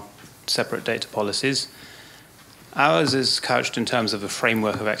have our separate data policies. Ours is couched in terms of a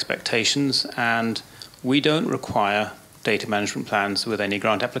framework of expectations, and we don't require data management plans with any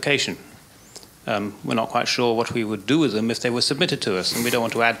grant application. We're not quite sure what we would do with them if they were submitted to us, and we don't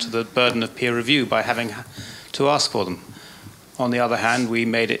want to add to the burden of peer review by having to ask for them. On the other hand, we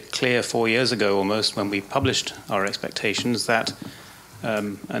made it clear 4 years ago almost when we published our expectations that,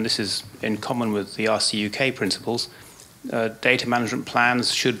 and this is in common with the RC UK principles, data management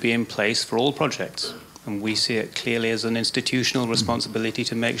plans should be in place for all projects. And we see it clearly as an institutional responsibility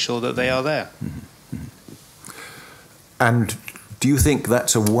to make sure that they are there. And do you think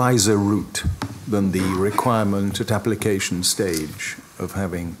that's a wiser route than the requirement at application stage of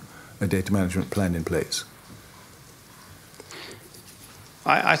having a data management plan in place?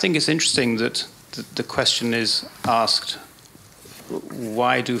 I think it's interesting that the question is asked,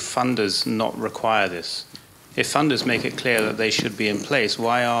 why do funders not require this? If funders make it clear that they should be in place,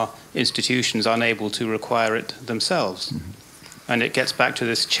 why are institutions unable to require it themselves? And it gets back to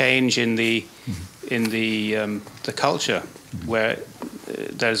this change in the culture, where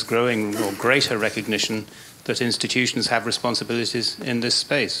there's growing or greater recognition that institutions have responsibilities in this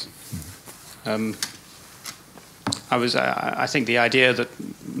space. I think the idea that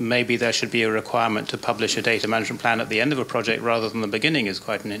maybe there should be a requirement to publish a data management plan at the end of a project rather than the beginning is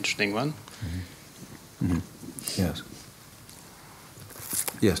quite an interesting one. Yes.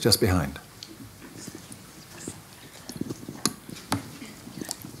 Yes, just behind.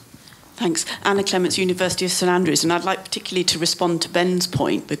 Thanks. Anna Clements, University of St Andrews. And I'd like particularly to respond to Ben's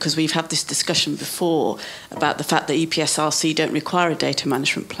point, because we've had this discussion before about the fact that EPSRC don't require a data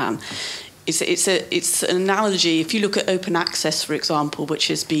management plan. It's an analogy. If you look at open access, for example, which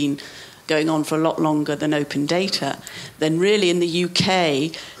has been going on for a lot longer than open data, then really in the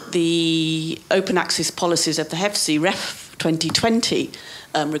UK, the open access policies of the HEFC Ref 2020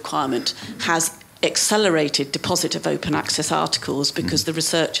 requirement has accelerated deposit of open access articles, because the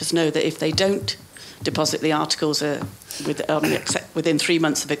researchers know that if they don't deposit the articles within 3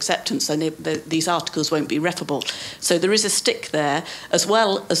 months of acceptance, then these articles won't be referable. So there is a stick there, as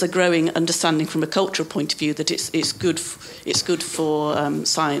well as a growing understanding from a cultural point of view that it's good for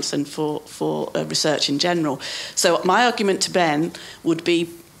science and for research in general. So my argument to Ben would be,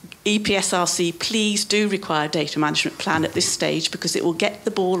 EPSRC, please do require a data management plan at this stage, because it will get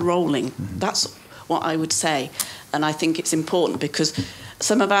the ball rolling. That's what I would say. And I think it's important, because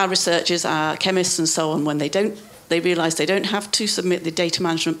some of our researchers, our chemists and so on, when they realise they don't have to submit the data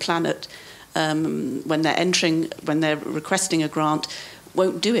management plan at, when they're requesting a grant,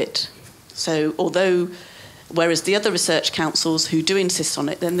 won't do it. So whereas the other research councils who do insist on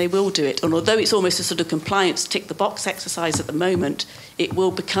it, then they will do it. And although it's almost a sort of compliance tick-the-box exercise at the moment, it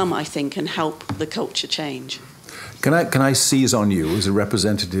will become, I think, and help the culture change. Can I seize on you as a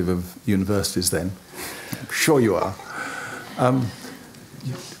representative of universities then? I'm sure you are.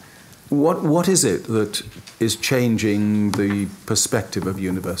 What is it that is changing the perspective of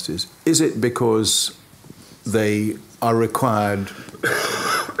universities? Is it because they are required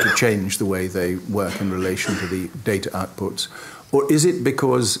to change the way they work in relation to the data outputs? Or is it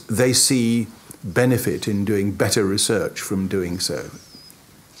because they see benefit in doing better research from doing so?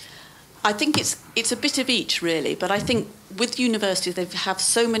 I think it's a bit of each, really. But I think with universities, they have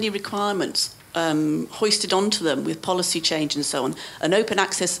so many requirements hoisted onto them with policy change and so on. And open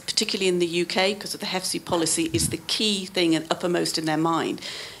access, particularly in the UK, because of the HEFC policy, is the key thing and uppermost in their mind.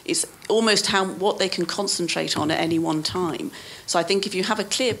 It's almost what they can concentrate on at any one time. So I think if you have a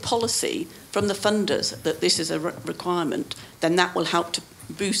clear policy from the funders that this is a requirement, then that will help to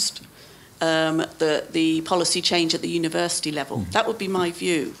boost the policy change at the university level. That would be my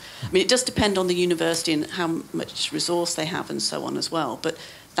view. I mean, it does depend on the university and how much resource they have and so on as well. But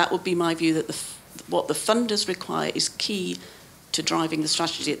that would be my view, that what the funders require is key to driving the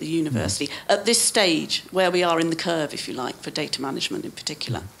strategy at the university at this stage, where we are in the curve, if you like, for data management in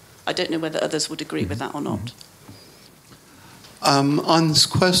particular. I don't know whether others would agree with that or not. On this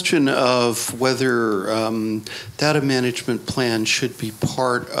question of whether data management plans should be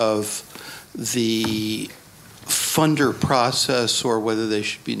part of the funder process or whether they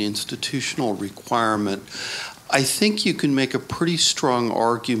should be an institutional requirement, I think you can make a pretty strong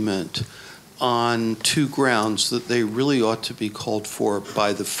argument on two grounds that they really ought to be called for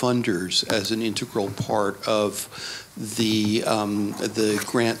by the funders as an integral part of the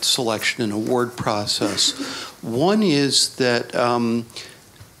grant selection and award process. One is that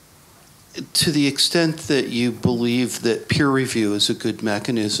to the extent that you believe that peer review is a good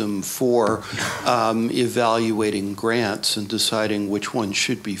mechanism for evaluating grants and deciding which ones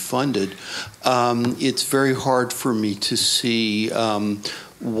should be funded, it's very hard for me to see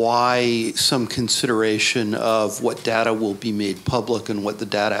why some consideration of what data will be made public and what the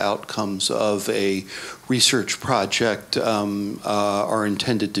data outcomes of a research project are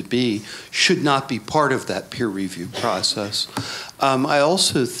intended to be should not be part of that peer review process. I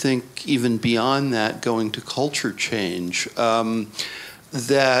also think even beyond that, going to culture change,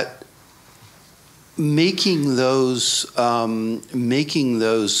 that making those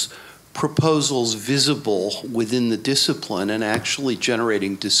proposals visible within the discipline and actually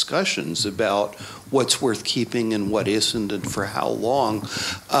generating discussions about what's worth keeping and what isn't and for how long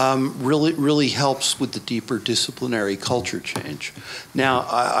really helps with the deeper disciplinary culture change. Now,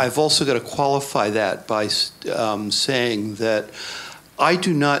 I've also got to qualify that by saying that I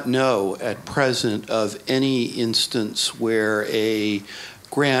do not know at present of any instance where a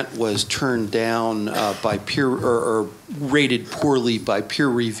grant was turned down by peer or rated poorly by peer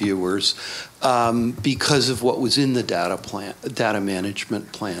reviewers because of what was in the data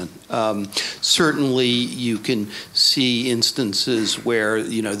management plan. Certainly, you can see instances where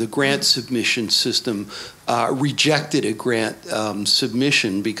the grant submission system rejected a grant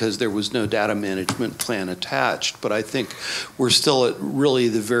submission because there was no data management plan attached. But I think we're still at really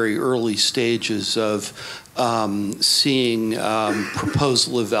the very early stages of seeing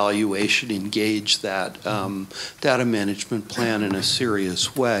proposal evaluation engage that data management plan in a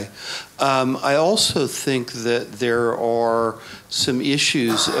serious way. I also think that there are some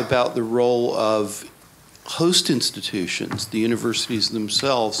issues about the role of host institutions, the universities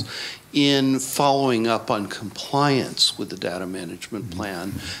themselves, in following up on compliance with the data management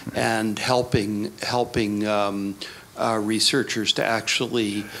plan and helping researchers to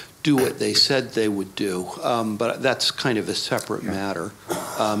actually do what they said they would do. But that's kind of a separate matter.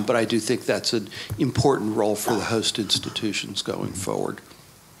 But I do think that's an important role for the host institutions going forward.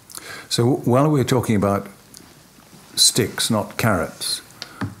 So while we're talking about sticks, not carrots,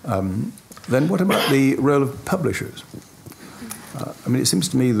 then what about the role of publishers? I mean, it seems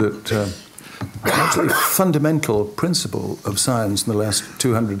to me that actually a fundamental principle of science in the last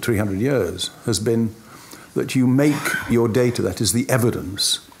 200, 300 years has been that you make your data, that is the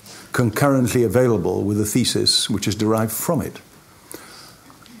evidence, concurrently available with a thesis which is derived from it.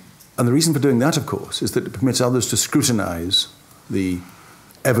 And the reason for doing that, of course, is that it permits others to scrutinize the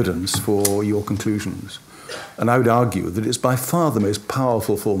evidence for your conclusions. And I would argue that it's by far the most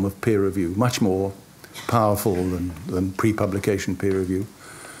powerful form of peer review, much more powerful than pre-publication peer review.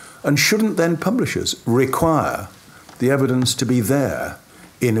 And shouldn't then publishers require the evidence to be there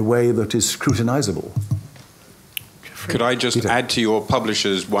in a way that is scrutinizable? Could I just add to your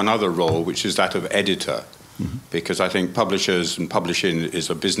publishers one other role, which is that of editor? Because I think publishers and publishing is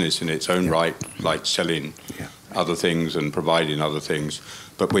a business in its own right, like selling other things and providing other things.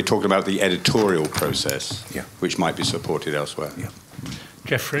 But we're talking about the editorial process, which might be supported elsewhere.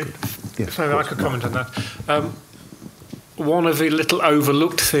 Geoffrey, if I could comment on that. One of the little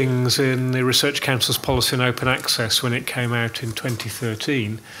overlooked things in the Research Council's policy on open access when it came out in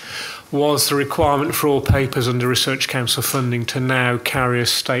 2013 was the requirement for all papers under Research Council funding to now carry a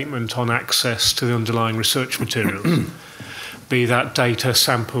statement on access to the underlying research materials, be that data,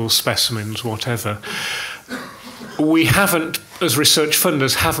 samples, specimens, whatever. We haven't, as research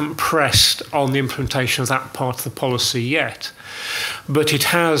funders, haven't pressed on the implementation of that part of the policy yet, but it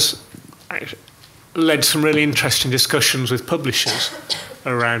has led some really interesting discussions with publishers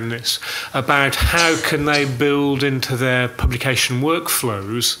around this, about how can they build into their publication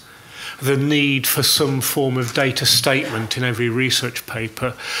workflows the need for some form of data statement in every research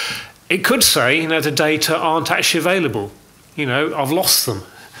paper. It could say, the data aren't actually available. I've lost them.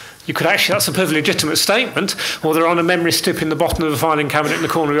 You could actually, that's a perfectly legitimate statement, or they're on a memory stick in the bottom of the filing cabinet in the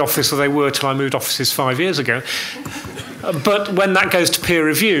corner of the office, or they were till I moved offices 5 years ago. But when that goes to peer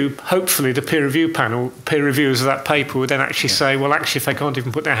review, hopefully the peer review panel, peer reviewers of that paper would then actually say, well, actually, if they can't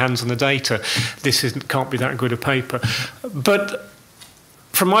even put their hands on the data, this can't be that good a paper. But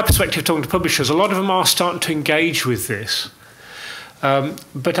from my perspective, talking to publishers, a lot of them are starting to engage with this.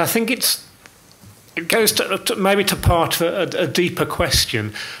 But I think it goes to maybe to part of a deeper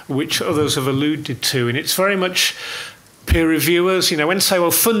question, which others have alluded to, and it's very much peer reviewers, when they say,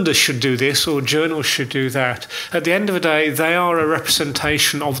 well, funders should do this or journals should do that, at the end of the day, they are a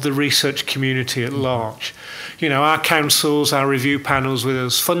representation of the research community at large. Our councils, our review panels with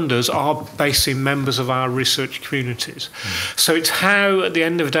us, funders, are basically members of our research communities. So it's how, at the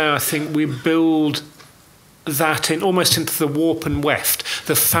end of the day, I think we build that almost into the warp and weft,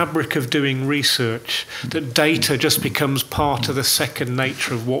 the fabric of doing research, that data just becomes part of the second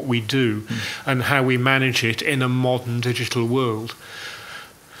nature of what we do and how we manage it in a modern digital world.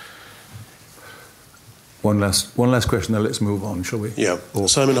 One last question, then let's move on, shall we? Yeah.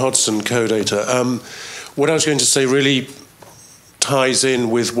 Simon Hodgson, co-data. What I was going to say really ties in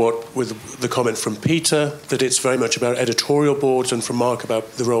with the comment from Peter, that it's very much about editorial boards, and from Mark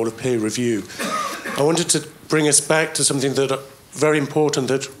about the role of peer review. I wanted to bring us back to something that very important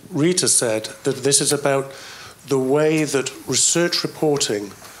that Riitta said, that this is about the way that research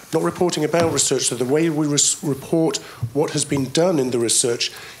reporting, not reporting about research, so the way we report what has been done in the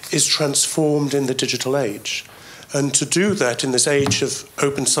research is transformed in the digital age. And to do that in this age of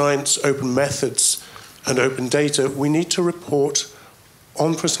open science, open methods, and open data, we need to report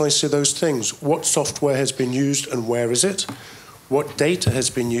on precisely those things. What software has been used and where is it? What data has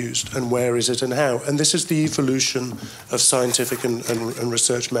been used and where is it and how? And this is the evolution of scientific and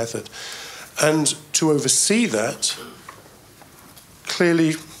research method. And to oversee that,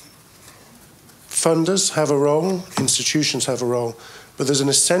 clearly funders have a role, institutions have a role, but there's an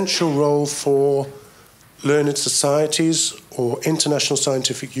essential role for learned societies or international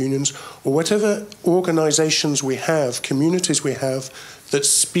scientific unions or whatever organizations we have, communities we have, that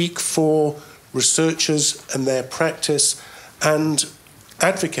speak for researchers and their practice and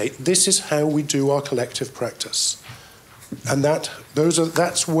advocate, this is how we do our collective practice. And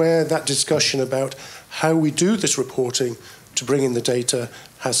that's where that discussion about how we do this reporting to bring in the data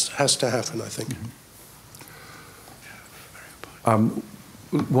has to happen, I think.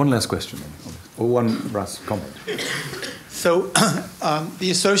 One last question, or one last comment. So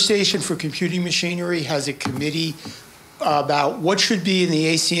the Association for Computing Machinery has a committee about what should be in the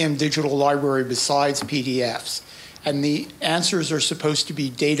ACM digital library besides PDFs. And the answers are supposed to be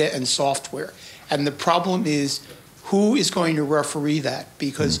data and software. And the problem is, who is going to referee that?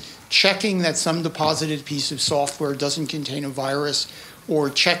 Because checking that some deposited piece of software doesn't contain a virus,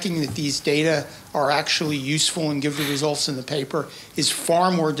 or checking that these data are actually useful and give the results in the paper, is far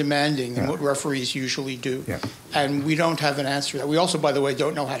more demanding than what referees usually do. Yeah. And we don't have an answer to that. We also, by the way,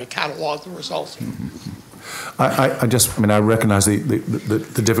 don't know how to catalog the results. I recognize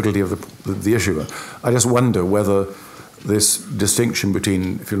the difficulty of the issue. I just wonder whether this distinction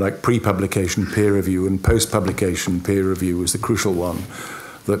between, if you like, pre-publication peer review and post-publication peer review is the crucial one.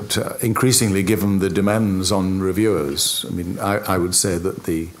 That increasingly, given the demands on reviewers, I would say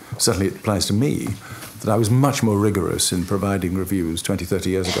that certainly it applies to me, that I was much more rigorous in providing reviews 20, 30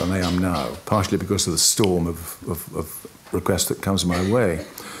 years ago than I am now, partially because of the storm of requests that comes my way.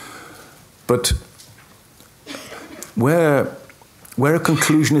 But where a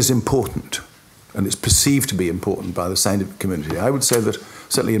conclusion is important, and it's perceived to be important by the scientific community, I would say that,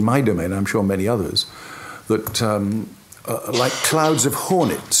 certainly in my domain, I'm sure many others, that like clouds of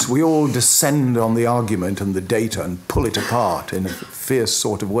hornets, we all descend on the argument and the data and pull it apart in a fierce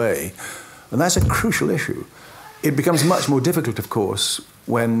sort of way. And that's a crucial issue. It becomes much more difficult, of course,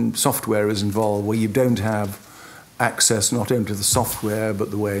 when software is involved, where you don't have access not only to the software, but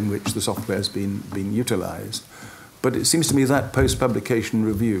the way in which the software has been utilized. But it seems to me that post-publication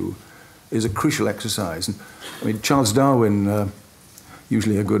review is a crucial exercise. And, Charles Darwin,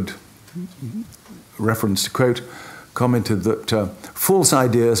 usually a good reference to quote, commented that false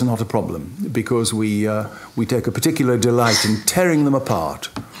ideas are not a problem because we take a particular delight in tearing them apart.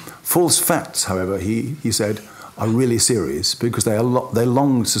 False facts, however, he said, are really serious because they're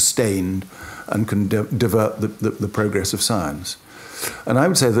long sustained and can divert the progress of science. And I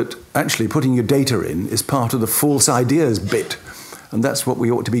would say that actually putting your data in is part of the false ideas bit, and that's what we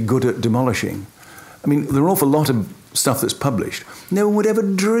ought to be good at demolishing. There are an awful lot of stuff that's published. No one would ever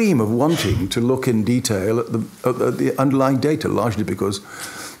dream of wanting to look in detail at the underlying data, largely because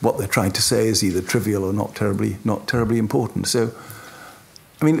what they're trying to say is either trivial or not terribly important. So,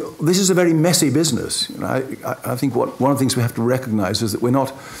 this is a very messy business. I think one of the things we have to recognise is that we're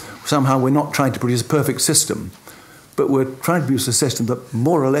not trying to produce a perfect system, but we're trying to produce a system that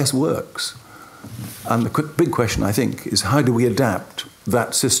more or less works. And the big question, I think, is how do we adapt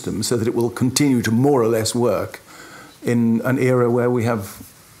that system so that it will continue to more or less work in an era where we have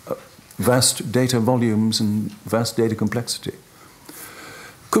vast data volumes and vast data complexity.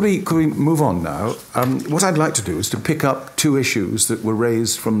 Could we move on now? What I'd like to do is to pick up two issues that were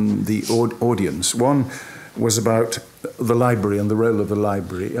raised from the audience. One was about the library and the role of the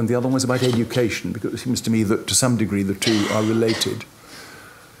library, and the other one was about education, because it seems to me that to some degree the two are related.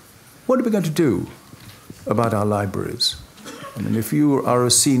 What are we going to do about our libraries? I mean, if you are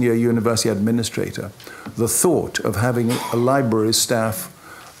a senior university administrator, the thought of having a library staff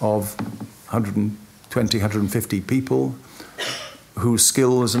of 120, 150 people whose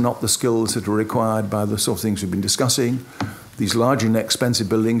skills are not the skills that are required by the sort of things we've been discussing, these large and expensive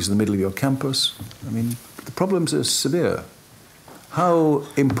buildings in the middle of your campus, I mean, the problems are severe. How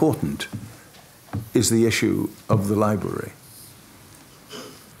important is the issue of the library?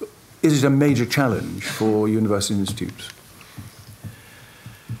 Is it a major challenge for university institutes?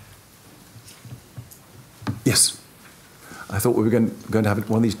 Yes. I thought we were going to have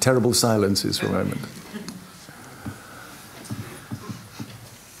one of these terrible silences for a moment.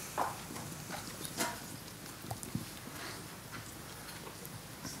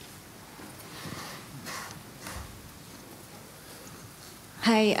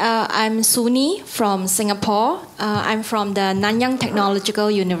 Hi, I'm Suni from Singapore. I'm from the Nanyang Technological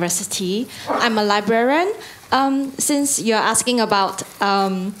University. I'm a librarian. Since you're asking about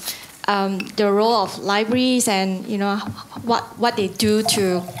the role of libraries and what they do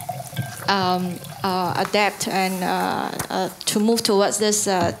to adapt and to move towards this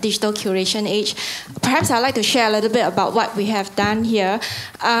digital curation age, perhaps I'd like to share a little bit about what we have done here.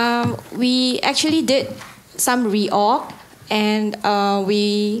 We actually did some reorg. And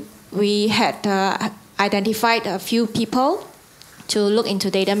we had identified a few people to look into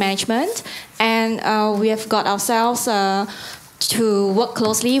data management, and we have got ourselves to work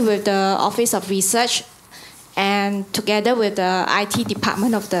closely with the Office of Research and together with the IT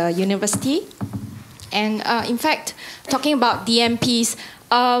department of the university. And in fact, talking about DMPs,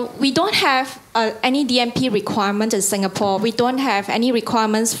 we don't have any DMP requirement in Singapore. We don't have any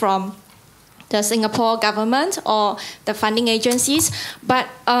requirements from the Singapore government or the funding agencies, but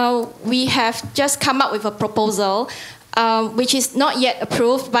we have just come up with a proposal which is not yet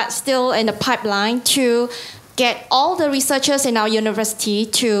approved but still in the pipeline to get all the researchers in our university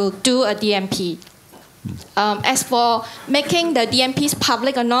to do a DMP. As for making the DMPs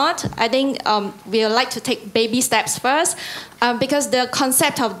public or not, I think we would like to take baby steps first because the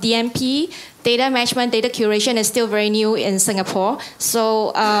concept of DMP, data management, data curation, is still very new in Singapore.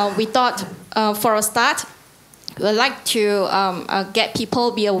 So we thought for a start, we would like to get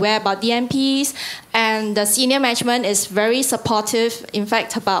people be aware about DMPs, and the senior management is very supportive, in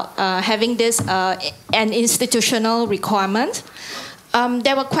fact, about having this an institutional requirement.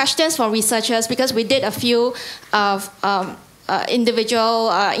 There were questions from researchers because we did a few individual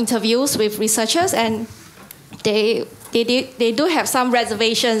interviews with researchers, and they do have some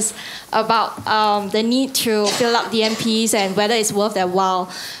reservations about the need to fill up DMPs and whether it's worth their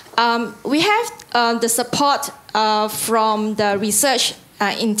while. We have the support from the Research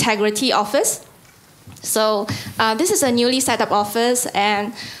Integrity Office. So this is a newly set up office,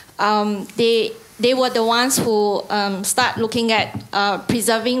 and they were the ones who start looking at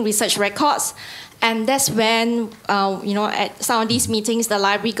preserving research records. And that's when, at some of these meetings, the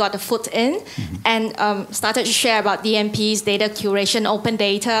library got a foot in and started to share about DMPs, data curation, open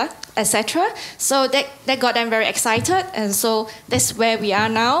data, etc. So that got them very excited. And so that's where we are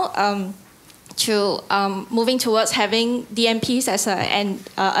now, moving towards having DMPs as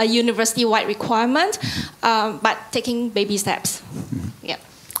a university-wide requirement, but taking baby steps. Yeah.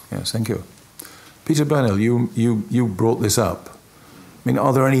 Yes, thank you. Peter Burnell, you brought this up. I mean,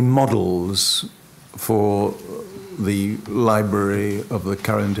 are there any models for the library of the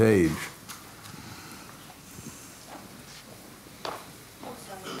current age? I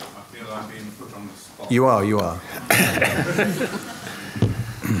feel I'm being put on the spot. You are.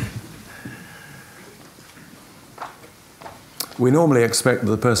 We normally expect that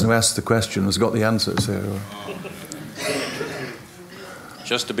the person who asked the question has got the answer, so...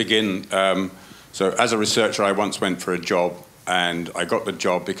 Just to begin, so as a researcher, I once went for a job, and I got the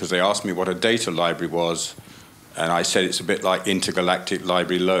job because they asked me what a data library was, and I said it's a bit like intergalactic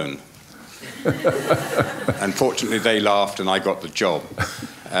library loan. Unfortunately, they laughed, and I got the job.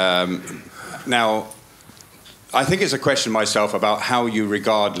 Now, I think it's a question myself about how you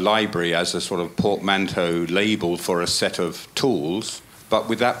regard library as a sort of portmanteau label for a set of tools, but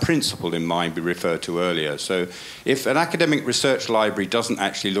with that principle in mind we referred to earlier. So if an academic research library doesn't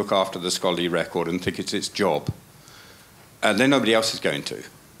actually look after the scholarly record and think it's its job, then nobody else is going to.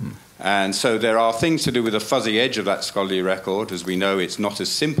 And so there are things to do with the fuzzy edge of that scholarly record. As we know, it's not as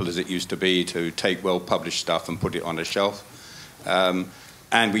simple as it used to be to take well-published stuff and put it on a shelf.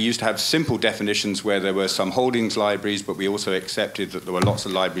 And we used to have simple definitions where there were some holdings libraries, but we also accepted that there were lots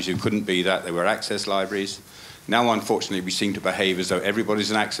of libraries who couldn't be that. They were access libraries. Now, unfortunately, we seem to behave as though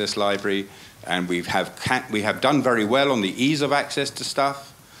everybody's an access library, and we have done very well on the ease of access to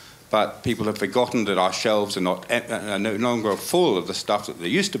stuff, but people have forgotten that our shelves are no longer full of the stuff that they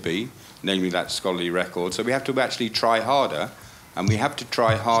used to be, namely that scholarly record. So we have to actually try harder, and we have to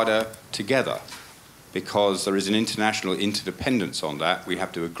try harder together, because there is an international interdependence on that. We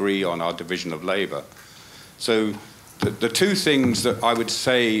have to agree on our division of labour. So the two things that I would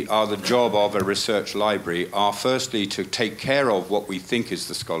say are the job of a research library are firstly to take care of what we think is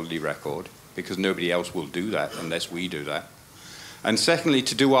the scholarly record, because nobody else will do that unless we do that. And secondly,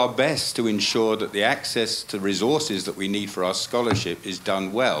 to do our best to ensure that the access to resources that we need for our scholarship is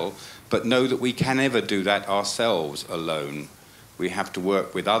done well, but know that we can never do that ourselves alone. We have to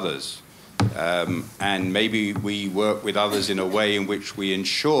work with others. And maybe we work with others in a way in which we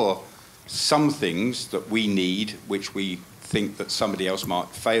ensure some things that we need, which we think that somebody else might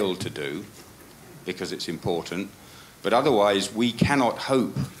fail to do, because it's important. But otherwise, we cannot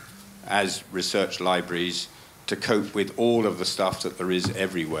hope, as research libraries, to cope with all of the stuff that there is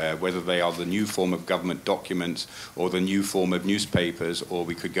everywhere, whether they are the new form of government documents or the new form of newspapers, or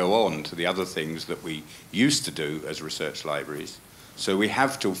we could go on to the other things that we used to do as research libraries. So we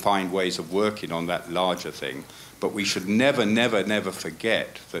have to find ways of working on that larger thing. But we should never, never, never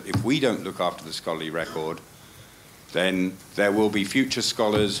forget that if we don't look after the scholarly record, then there will be future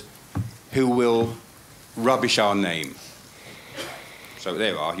scholars who will rubbish our name. So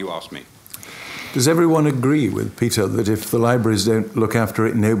there you are, you asked me. Does everyone agree with Peter that if the libraries don't look after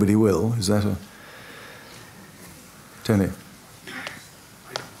it, nobody will? Is that a... Tony?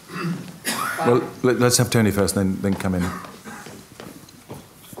 Well, let's have Tony first, then come in.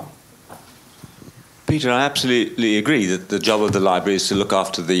 Peter, I absolutely agree that the job of the library is to look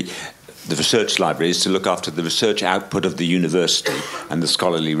after the research library is to look after the research output of the university and the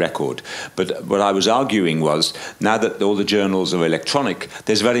scholarly record. But what I was arguing was, now that all the journals are electronic,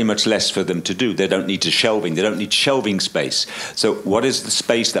 there's very much less for them to do. They don't need shelving. They don't need shelving space. So what is the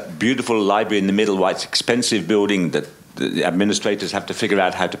space, that beautiful library in the middle, why it's expensive building that the administrators have to figure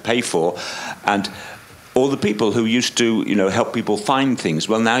out how to pay for, and all the people who used to, help people find things.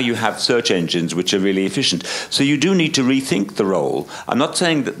 Well, now you have search engines which are really efficient. So you do need to rethink the role. I'm not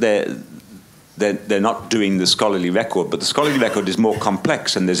saying that they're not doing the scholarly record, but the scholarly record is more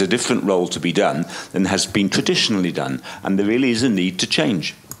complex, and there's a different role to be done than has been traditionally done, and there really is a need to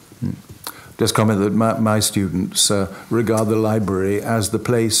change. Just comment that my students regard the library as the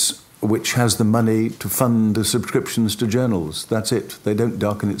place which has the money to fund the subscriptions to journals. That's it. They don't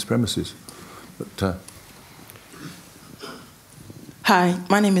darken its premises. But... Hi,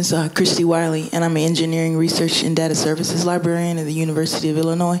 my name is Christy Wiley, and I'm an engineering research and data services librarian at the University of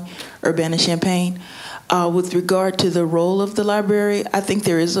Illinois, Urbana-Champaign. With regard to the role of the library, I think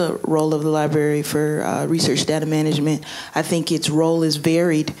there is a role of the library for research data management. I think its role is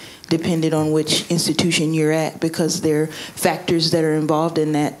varied depending on which institution you're at, because there are factors that are involved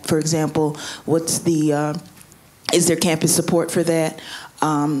in that. For example, is there campus support for that?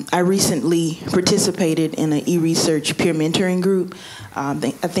 I recently participated in an e-research peer mentoring group. I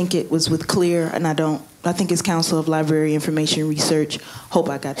think it was with Clare, and I think it's Council of Library Information Research. Hope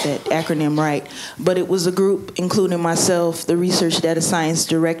I got that acronym right. But it was a group including myself, the research data science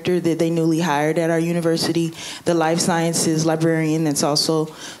director that they newly hired at our university, the life sciences librarian that's also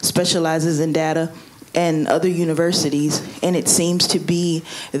specializes in data, and other universities. And it seems to be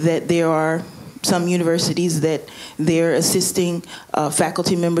that there are some universities that they're assisting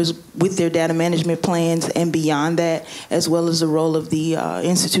faculty members with their data management plans and beyond that, as well as the role of the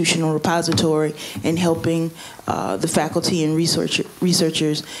institutional repository in helping the faculty and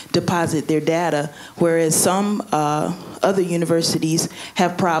researchers deposit their data, whereas some other universities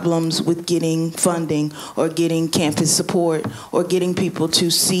have problems with getting funding or getting campus support or getting people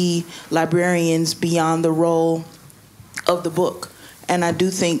to see librarians beyond the role of the book. And I do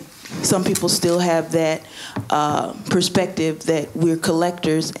think some people still have that perspective that we're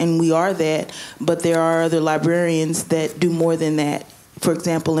collectors, and we are that, but there are other librarians that do more than that. For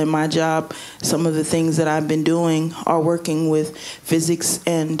example, in my job, some of the things that I've been doing are working with physics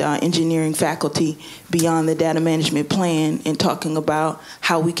and engineering faculty beyond the data management plan and talking about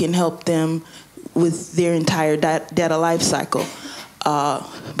how we can help them with their entire data life cycle.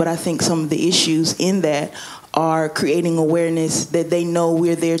 But I think some of the issues in that are creating awareness that they know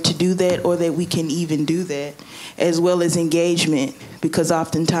we're there to do that, or that we can even do that, as well as engagement. Because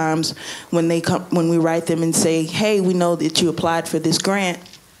oftentimes when we write them and say, hey, we know that you applied for this grant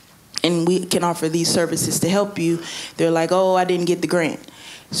and we can offer these services to help you, they're like, oh, I didn't get the grant.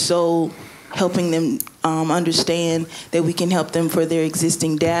 So helping them understand that we can help them for their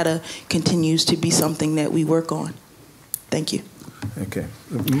existing data continues to be something that we work on. Thank you. Okay.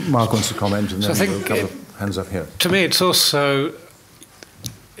 Mark wants to comment, and then so we'll have a couple of hands up here. To me, it's also,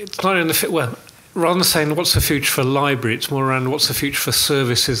 it's not in the, well, rather than saying what's the future for library, it's more around what's the future for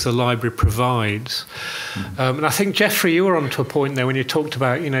services the library provides. And I think, Geoffrey, you were on to a point there when you talked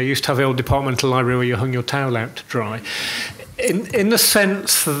about, you used to have the old departmental library where you hung your towel out to dry. In the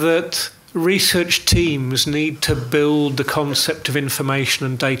sense that research teams need to build the concept of information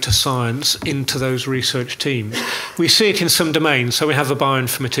and data science into those research teams. We see it in some domains, so we have the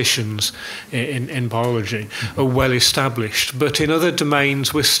bioinformaticians in biology are well established, but in other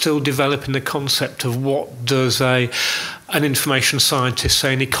domains we're still developing the concept of what does an information scientist,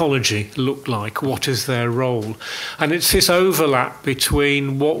 say in ecology, look like? What is their role? And it's this overlap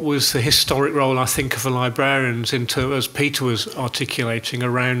between what was the historic role, I think, of the librarians, as Peter was articulating,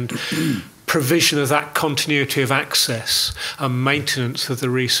 around provision of that continuity of access and maintenance of the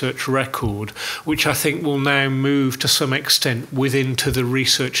research record, which I think will now move to some extent within to the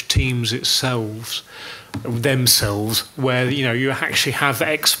research teams themselves, where you actually have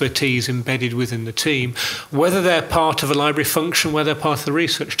expertise embedded within the team. Whether they're part of a library function, whether they're part of the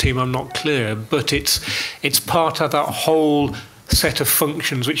research team, I'm not clear, but it's part of that whole set of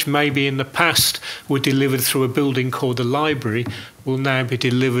functions which maybe in the past were delivered through a building called a library, will now be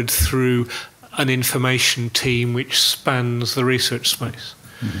delivered through an information team which spans the research space.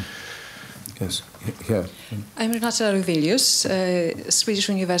 Mm-hmm. Yes, here. I'm Riitta Ruvelius, Swedish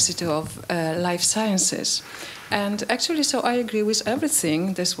University of Life Sciences. And actually, so I agree with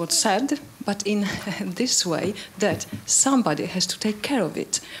everything that's what's said, but in this way, that somebody has to take care of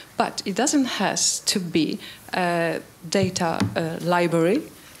it. But it doesn't have to be a data library,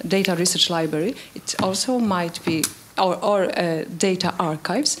 data research library. It also might be or data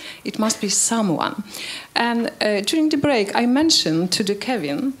archives. It must be someone. And during the break, I mentioned to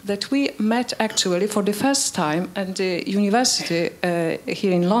Kevin that we met actually for the first time at the university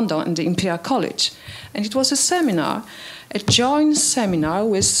here in London, in the Imperial College. And it was a seminar, a joint seminar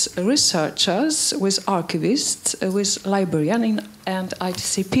with researchers, with archivists, with librarians and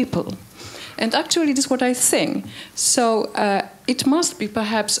IDC people. And actually, this is what I think. So it must be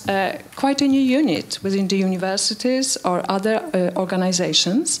perhaps quite a new unit within the universities or other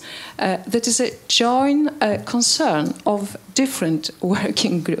organizations that is a joint concern of different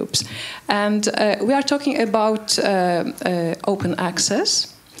working groups. And we are talking about open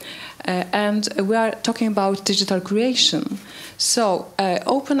access, and we are talking about digital curation. So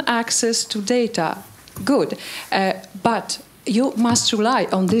open access to data, good, but you must rely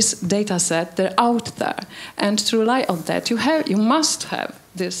on this data set. They're out there, and to rely on that, you must have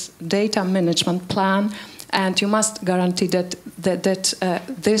this data management plan, and you must guarantee that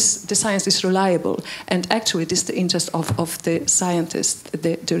the science is reliable. And actually, this is the interest of the scientists,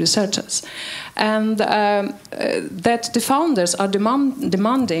 the researchers, and that the founders are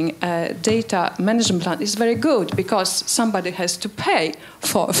demanding a data management plan is very good, because somebody has to pay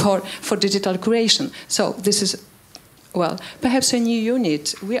for digital curation. So this is, well, perhaps a new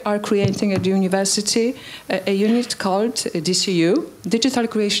unit. We are creating at the university a unit called DCU, Digital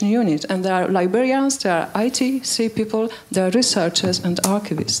Curation Unit, and there are librarians, there are ITC people, there are researchers and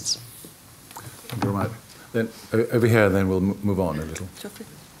archivists. Thank you very much. Then over here, then we'll move on a little. Geoffrey.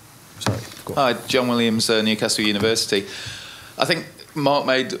 Sorry, go on. Hi, John Williams, Newcastle University. I think Mark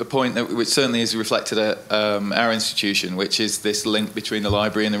made a point which certainly is reflected at our institution, which is this link between the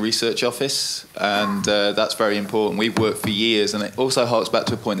library and the research office, and that's very important. We've worked for years, and it also harks back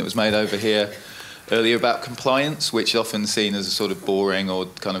to a point that was made over here earlier about compliance, which is often seen as a sort of boring or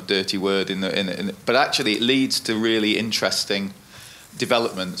kind of dirty word, but actually it leads to really interesting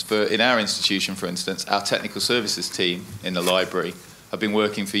developments. In our institution, for instance, our technical services team in the library have been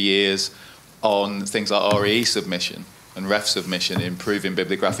working for years on things like REE submission and ref submission, improving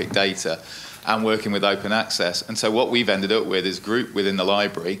bibliographic data, and working with open access. And so what we've ended up with is a group within the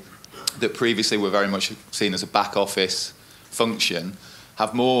library that previously were very much seen as a back office function,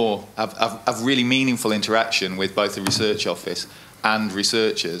 have really meaningful interaction with both the research office and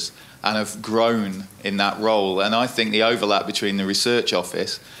researchers, and have grown in that role. And I think the overlap between the research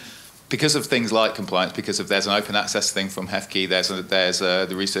office, because of things like compliance, because of there's an open access thing from HEFKI, there's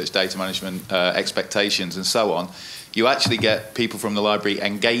the research data management expectations and so on, you actually get people from the library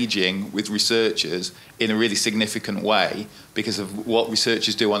engaging with researchers in a really significant way because of what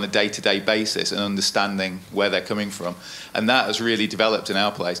researchers do on a day-to-day basis and understanding where they're coming from. And that has really developed in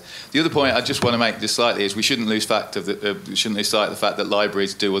our place. The other point I just want to make just slightly is we shouldn't lose sight of the fact that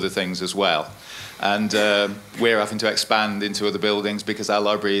libraries do other things as well. And we're having to expand into other buildings because our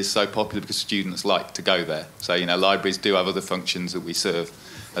library is so popular because students like to go there. So, you know, libraries do have other functions that we serve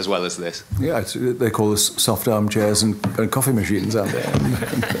as well as this. Yeah, they call us soft armchairs and coffee machines out there.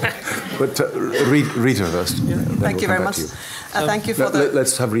 But Riitta first. Yeah. Thank you very much. Thank you for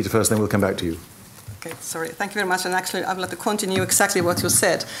Let's have Riitta first, then we'll come back to you. Okay, sorry. Thank you very much. And actually, I would like to continue exactly what you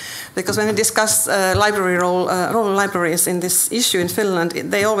said, because when we discuss library role of libraries in this issue in Finland,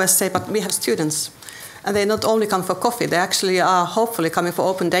 they always say, "But we have students." And they not only come for coffee, they actually are hopefully coming for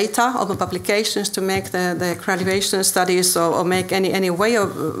open data, open publications to make the graduation studies or make any way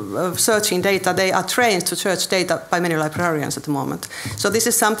of searching data. They are trained to search data by many librarians at the moment. So this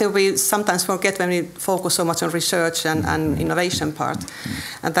is something we sometimes forget when we focus so much on research and innovation part.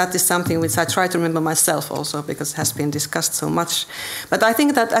 And that is something which I try to remember myself also, because it has been discussed so much. But I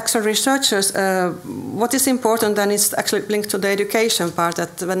think that actual researchers, what is important then is actually linked to the education part,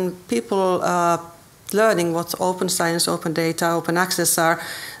 that when people learning what open science, open data, open access are,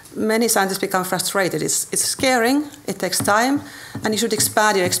 many scientists become frustrated. It's scaring, it takes time, and you should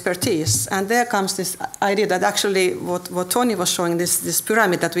expand your expertise. And there comes this idea that actually what Tony was showing, this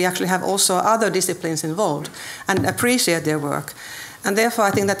pyramid, that we actually have also other disciplines involved and appreciate their work. And therefore,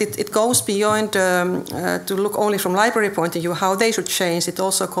 I think that it goes beyond to look only from library point of view, how they should change. It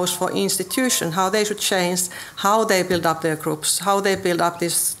also goes for institution, how they should change, how they build up their groups, how they build up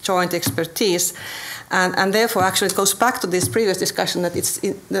this joint expertise. And therefore, actually, it goes back to this previous discussion that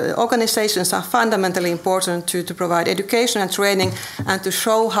the organizations are fundamentally important to provide education and training and to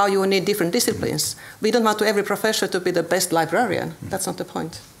show how you need different disciplines. We don't want every professor to be the best librarian. That's not the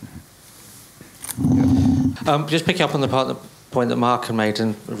point. Just picking up on the point that Mark made,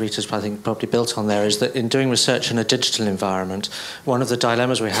 and Riitta's, I think, probably built on there, is that in doing research in a digital environment, one of the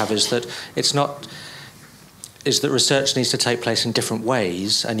dilemmas we have is that research needs to take place in different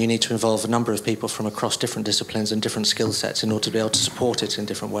ways, and you need to involve a number of people from across different disciplines and different skill sets in order to be able to support it in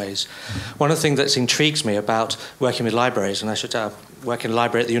different ways. One of the things that intrigues me about working with libraries, and I should work in a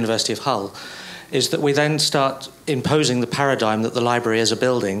library at the University of Hull, is that we then start imposing the paradigm that the library is a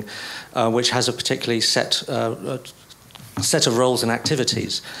building which has a particularly set of roles and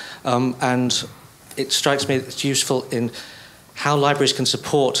activities. And it strikes me that it's useful in how libraries can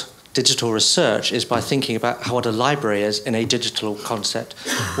support digital research is by thinking about what a library is in a digital concept.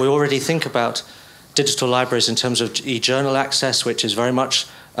 We already think about digital libraries in terms of e-journal access, which is very much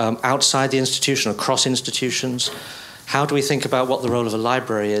outside the institution, across institutions. How do we think about what the role of a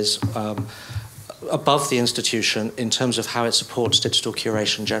library is above the institution in terms of how it supports digital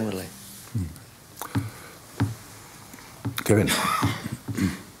curation generally? Kevin.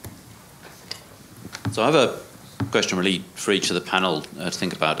 So I have a question really for each of the panel to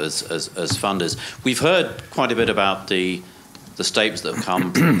think about as funders. We've heard quite a bit about the statements that have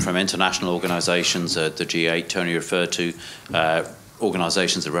come from international organisations, the G8 Tony referred to,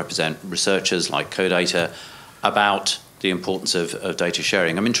 organisations that represent researchers like CoData, about the importance of data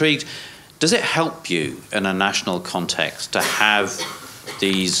sharing. I'm intrigued, does it help you in a national context to have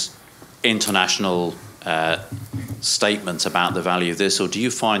these international statements about the value of this, or do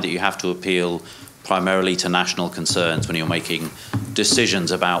you find that you have to appeal primarily to national concerns when you're making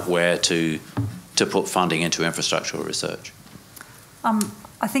decisions about where to put funding into infrastructural research?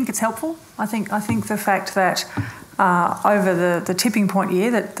 I think it's helpful. I think the fact that over the tipping point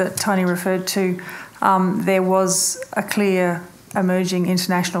year that Tony referred to, there was a clear emerging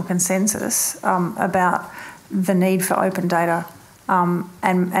international consensus about the need for open data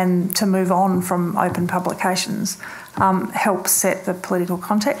and to move on from open publications helps set the political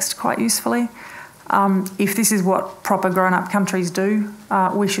context quite usefully. If this is what proper grown-up countries do,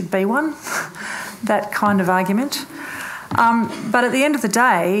 we should be one, that kind of argument. But at the end of the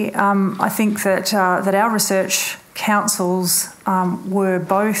day, I think that our research councils were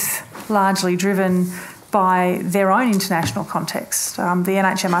both largely driven by their own international context. The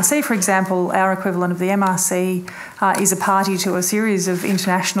NHMRC, for example, our equivalent of the MRC, is a party to a series of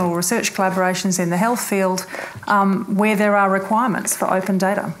international research collaborations in the health field where there are requirements for open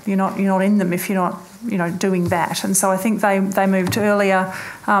data. You're not in them if you're not doing that. And so I think they moved earlier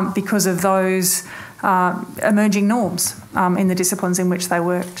because of those emerging norms in the disciplines in which they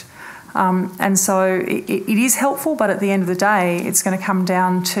worked. And so it is helpful, but at the end of the day, it's going to come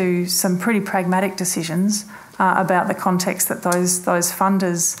down to some pretty pragmatic decisions about the context that those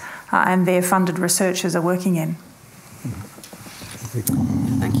funders and their funded researchers are working in.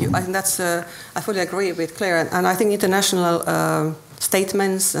 Thank you. I think I fully agree with Clare, and I think international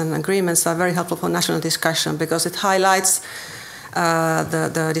statements and agreements are very helpful for national discussion because it highlights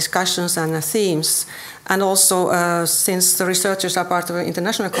the discussions and the themes. And also, since the researchers are part of the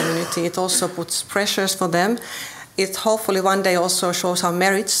international community, it also puts pressures for them. It hopefully one day also shows how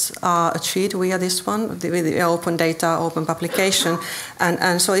merits are achieved via this one, with the open data, open publication.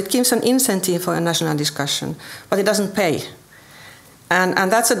 And so it gives an incentive for a national discussion, but it doesn't pay.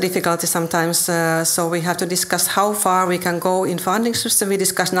 And that's a difficulty sometimes, so we have to discuss how far we can go in funding system. We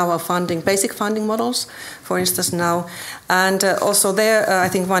discuss now our funding, basic funding models, for instance, now. And also there, I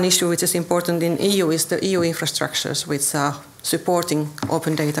think one issue which is important in EU is the EU infrastructures, which are supporting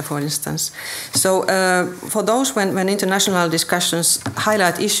open data, for instance. So for those, when international discussions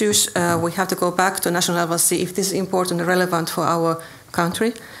highlight issues, we have to go back to national level, see if this is important and relevant for our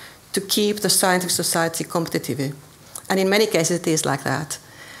country to keep the scientific society competitive. And in many cases, it is like that.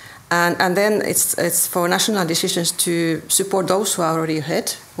 And then it's for national decisions to support those who are already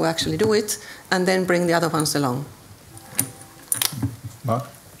ahead, who actually do it, and then bring the other ones along. Mark?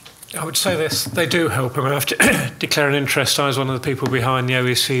 I would say this, they do help. I have to declare an interest. I was one of the people behind the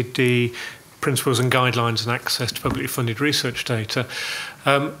OECD Principles and Guidelines and Access to Publicly Funded Research Data.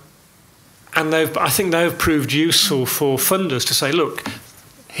 And I think they've proved useful for funders to say, look,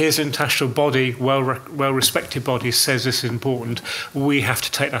 here's an international body, well-respected body, says this is important. We have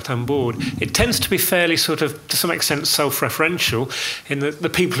to take that on board. It tends to be fairly sort of, to some extent, self-referential in that the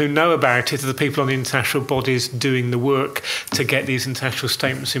people who know about it are the people on the international bodies doing the work to get these international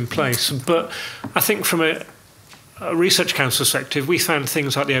statements in place. But I think from a Research Council perspective, we found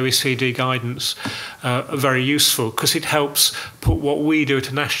things like the OECD guidance are very useful because it helps put what we do at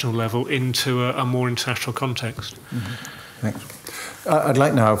a national level into a more international context. Mm-hmm. Thanks. I'd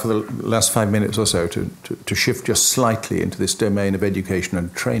like now, for the last 5 minutes or so, to shift just slightly into this domain of education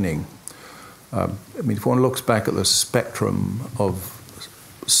and training. I mean, if one looks back at the spectrum of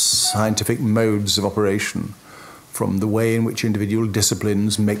scientific modes of operation, from the way in which individual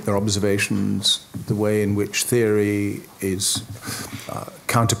disciplines make their observations, the way in which theory is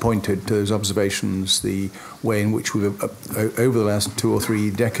counterpointed to those observations, the way in which we've, over the last 2 or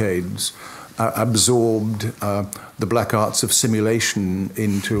 3 decades, absorbed the black arts of simulation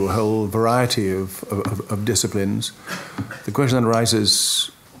into a whole variety of disciplines. The question then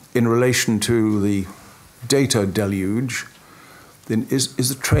arises, in relation to the data deluge, then is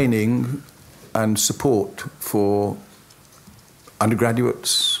the training and support for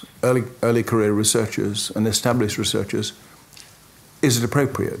undergraduates, early career researchers and established researchers, is it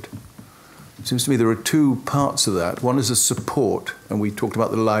appropriate? It seems to me there are 2 parts of that. One is a support, and we talked about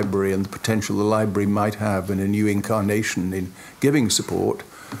the library and the potential the library might have in a new incarnation in giving support,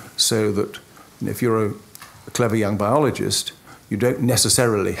 so that if you're a clever young biologist, you don't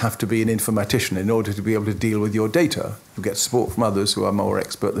necessarily have to be an informatician in order to be able to deal with your data. You get support from others who are more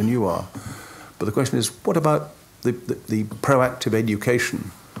expert than you are. But the question is, what about the proactive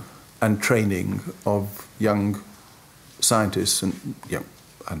education and training of young scientists and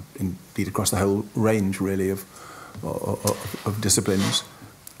indeed across the whole range, really, of disciplines,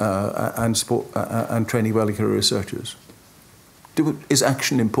 and support and training early career researchers? Is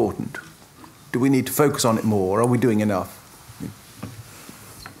action important? Do we need to focus on it more? Are we doing enough?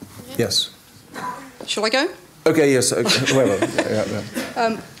 Yes. Shall I go? Okay, yes.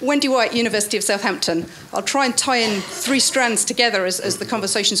 Wendy White, University of Southampton. I'll try and tie in 3 strands together as the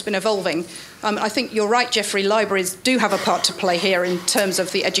conversation's been evolving. I think you're right, Geoffrey, libraries do have a part to play here in terms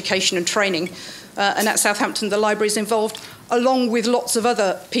of the education and training. And at Southampton, the library is involved, along with lots of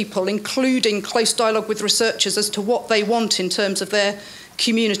other people, including close dialogue with researchers as to what they want in terms of their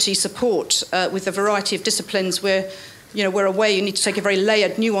community support with a variety of disciplines where we're aware you need to take a very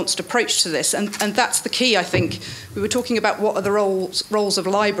layered, nuanced approach to this. And that's the key, I think. We were talking about what are the roles of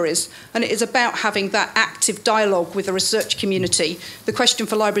libraries, and it is about having that active dialogue with the research community. The question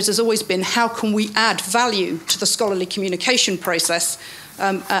for libraries has always been, how can we add value to the scholarly communication process?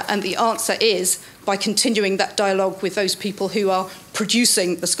 And the answer is by continuing that dialogue with those people who are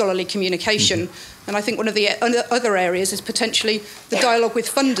producing the scholarly communication. And I think one of the other areas is potentially the dialogue with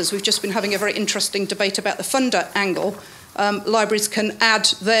funders. We've just been having a very interesting debate about the funder angle. Libraries can add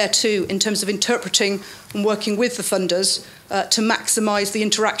there too in terms of interpreting and working with the funders to maximise the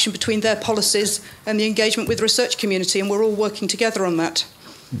interaction between their policies and the engagement with the research community, and we're all working together on that.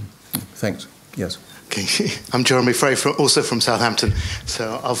 Thanks. Yes. Okay. I'm Jeremy Frey, also from Southampton,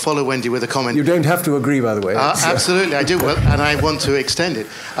 so I'll follow Wendy with a comment. You don't have to agree, by the way. Absolutely, I do, and I want to extend it.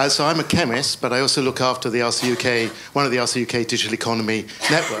 So I'm a chemist, but I also look after the RCUK, one of the RCUK digital economy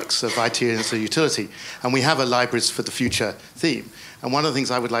networks of IT and utility, and we have a Libraries for the Future theme. And one of the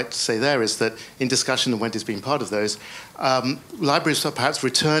things I would like to say there is that in discussion, and Wendy's been part of those, libraries are perhaps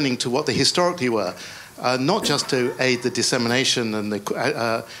returning to what they historically were. not just to aid the dissemination and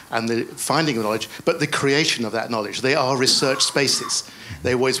the finding of knowledge, but the creation of that knowledge. They are research spaces.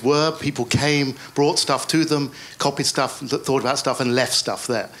 They always were. People came, brought stuff to them, copied stuff, thought about stuff, and left stuff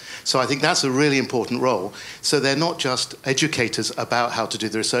there. So I think that's a really important role. So they're not just educators about how to do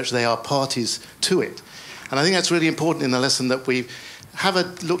the research, they are parties to it. And I think that's really important in the lesson that we have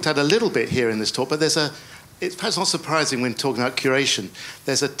looked at a little bit here in this talk, but it's perhaps not surprising when talking about curation.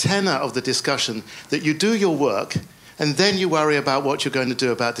 There's a tenor of the discussion that you do your work and then you worry about what you're going to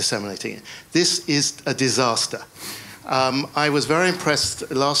do about disseminating it. This is a disaster. I was very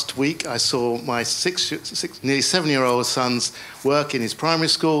impressed last week. I saw my nearly 7-year-old son's work in his primary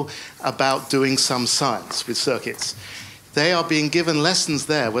school about doing some science with circuits. They are being given lessons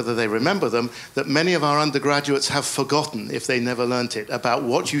there, whether they remember them, that many of our undergraduates have forgotten if they never learnt it, about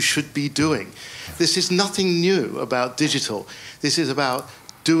what you should be doing. This is nothing new about digital. This is about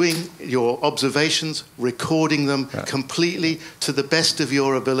doing your observations, recording them completely to the best of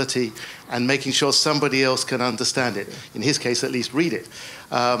your ability, and making sure somebody else can understand it. In his case, at least read it.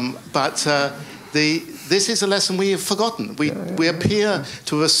 This is a lesson we have forgotten. We appear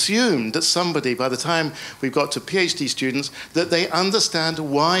to have assumed that somebody, by the time we've got to PhD students, that they understand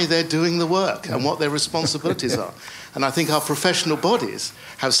why they're doing the work and what their responsibilities are. And I think our professional bodies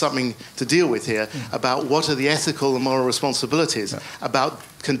have something to deal with here about what are the ethical and moral responsibilities about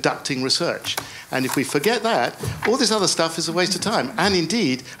conducting research. And if we forget that, all this other stuff is a waste of time. And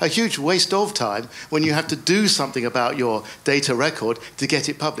indeed, a huge waste of time when you have to do something about your data record to get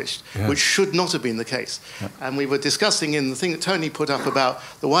it published, which should not have been the case. And we were discussing in the thing that Tony put up about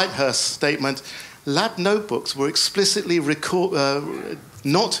the Whitehurst statement, lab notebooks were explicitly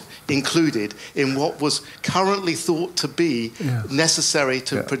not included in what was currently thought to be necessary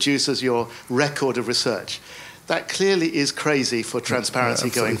to produce as your record of research. That clearly is crazy for transparency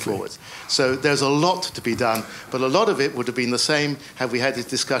going forward. So there's a lot to be done, but a lot of it would have been the same had we had this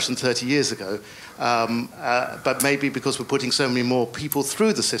discussion 30 years ago. But maybe because we're putting so many more people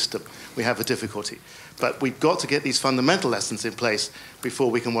through the system, we have a difficulty. But we've got to get these fundamental lessons in place before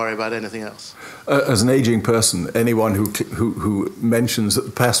we can worry about anything else. As an aging person, anyone who mentions that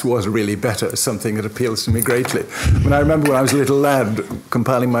the past was really better is something that appeals to me greatly. I remember when I was a little lad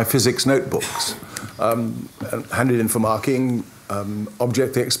compiling my physics notebooks, handed in for marking,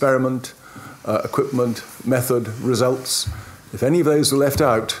 object the experiment, equipment, method, results. If any of those were left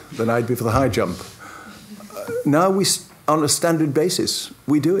out, then I'd be for the high jump. Now, on a standard basis,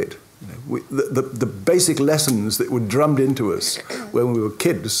 we do it. The basic lessons that were drummed into us when we were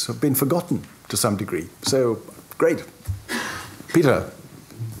kids have been forgotten to some degree. So, great. Peter.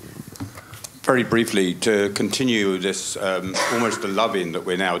 Very briefly, to continue this almost a love-in that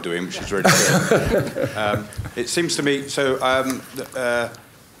we're now doing, which is really good. It seems to me,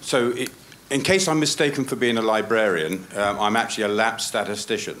 in case I'm mistaken for being a librarian, I'm actually a lab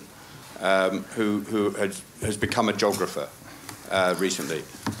statistician who has become a geographer recently.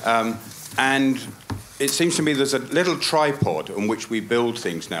 And it seems to me there's a little tripod on which we build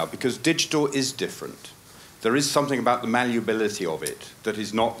things now, because digital is different. There is something about the malleability of it that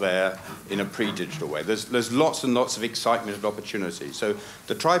is not there in a pre-digital way. There's lots and lots of excitement and opportunity. So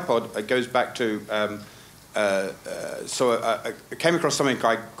the tripod goes back to, I came across something a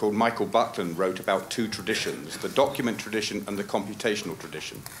guy called Michael McLaughlin wrote about two traditions, the document tradition and the computational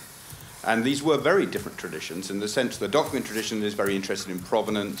tradition. And these were very different traditions in the sense the document tradition is very interested in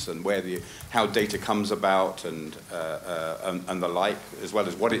provenance and how data comes about and the like, as well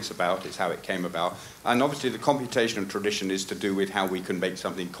as what it's about, it's how it came about. And obviously the computational tradition is to do with how we can make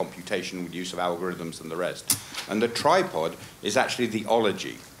something computational with use of algorithms and the rest. And the tripod is actually the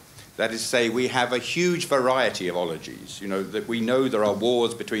ology. That is to say, we have a huge variety of ologies. You know, that we know there are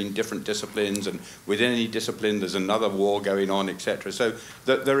wars between different disciplines, and within any discipline there's another war going on, etc. So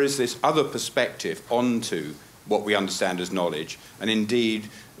that there is this other perspective onto what we understand as knowledge, and indeed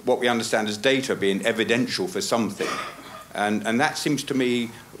what we understand as data being evidential for something. And that seems to me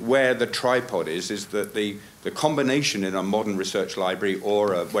where the tripod is that the combination in a modern research library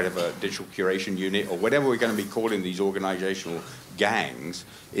or a whatever digital curation unit or whatever we're going to be calling these organizational gangs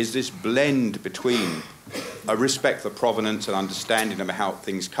is this blend between a respect for provenance and understanding of how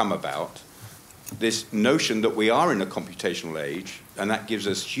things come about, this notion that we are in a computational age, and that gives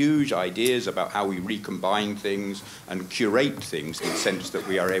us huge ideas about how we recombine things and curate things in the sense that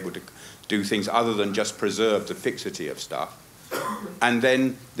we are able to do things other than just preserve the fixity of stuff. And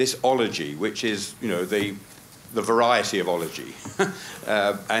then this ology, which is, you know, the variety of ology,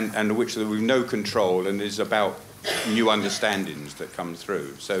 and which we've no control and is about new understandings that come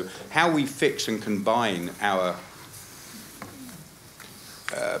through. So how we fix and combine our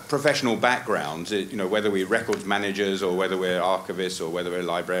professional backgrounds, whether we're records managers or whether we're archivists or whether we're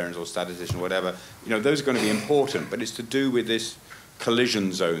librarians or statisticians or whatever, those are going to be important, but it's to do with this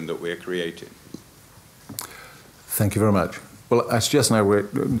collision zone that we're creating. Thank you very much. Well, I suggest now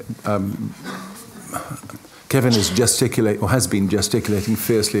Kevin is has been gesticulating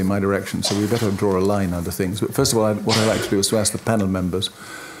fiercely in my direction, so we better draw a line under things. But first of all, what I'd like to do is to ask the panel members,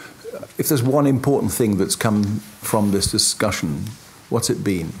 if there's one important thing that's come from this discussion, what's it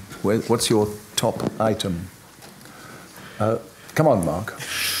been? What's your top item? Come on, Mark.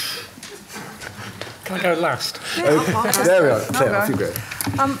 Can I go last? Yeah, okay. There we are. Claire, off you go.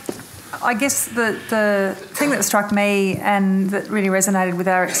 I guess the thing that struck me and that really resonated with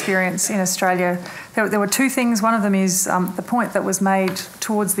our experience in Australia, there were two things. One of them is the point that was made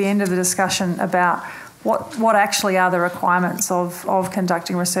towards the end of the discussion about what actually are the requirements of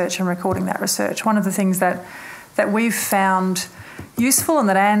conducting research and recording that research. One of the things that we've found useful and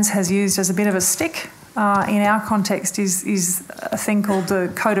that ANS has used as a bit of a stick in our context is a thing called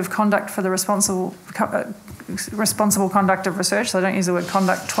the Code of Conduct for the Responsible Conduct of Research. So I don't use the word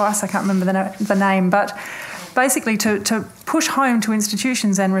conduct twice, I can't remember the name, but basically to push home to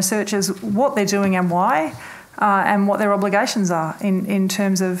institutions and researchers what they're doing and why, and what their obligations are in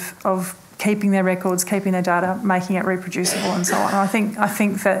terms of keeping their records, keeping their data, making it reproducible and so on. And I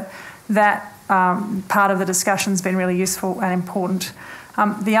think that part of the discussion's been really useful and important.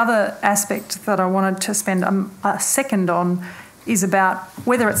 The other aspect that I wanted to spend a second on is about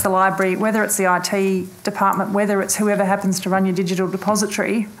whether it's the library, whether it's the IT department, whether it's whoever happens to run your digital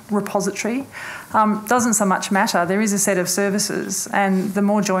repository, doesn't so much matter. There is a set of services, and the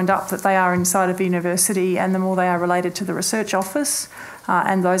more joined up that they are inside of a university and the more they are related to the research office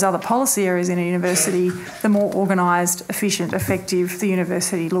and those other policy areas in a university, the more organised, efficient, effective the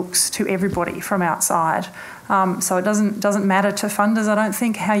university looks to everybody from outside. So it doesn't matter to funders, I don't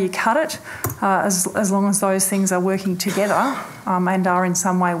think, how you cut it, as long as those things are working together and are in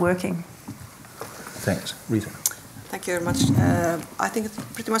some way working. Thanks. Riitta. Thank you very much. I think it's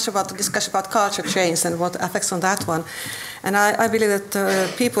pretty much about the discussion about culture change and what affects on that one. And I believe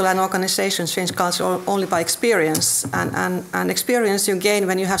that people and organizations change culture only by experience, and experience you gain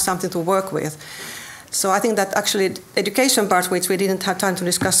when you have something to work with. So I think that actually the education part, which we didn't have time to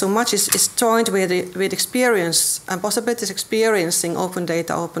discuss so much, is joined with experience and possibilities experiencing open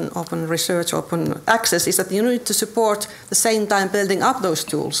data, open research, open access, is that you need to support the same time building up those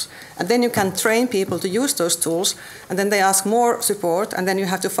tools. And then you can train people to use those tools, and then they ask more support, and then you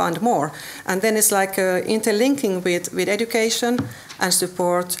have to fund more. And then it's like interlinking with education and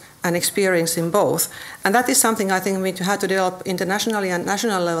support and experience in both. And that is something I think we have to develop internationally and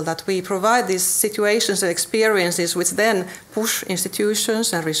national level, that we provide these situations and experiences which then push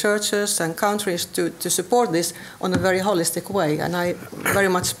institutions and researchers and countries to support this on a very holistic way. And I very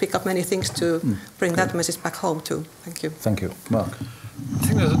much pick up many things to bring that message back home too. Thank you. Thank you. Mark? I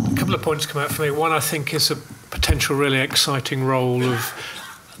think there's a couple of points come out for me. One, I think, is a potential really exciting role of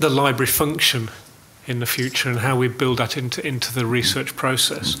the library function in the future and how we build that into the research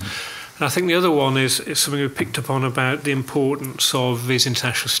process. And I think the other one is something we picked up on about the importance of these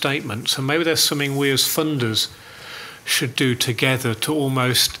international statements. And maybe there's something we as funders should do together to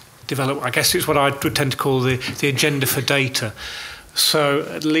almost develop, I guess it's what I would tend to call the agenda for data. So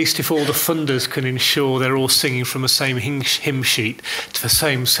at least if all the funders can ensure they're all singing from the same hymn sheet to the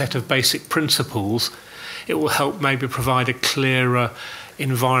same set of basic principles, it will help maybe provide a clearer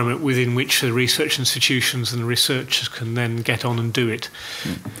environment within which the research institutions and the researchers can then get on and do it.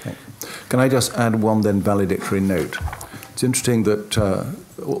 Okay. Can I just add one then valedictory note? It's interesting that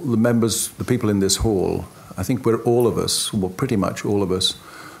the members, the people in this hall, I think we're all of us, well, pretty much all of us,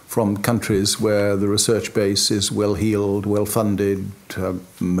 from countries where the research base is well-heeled, well-funded,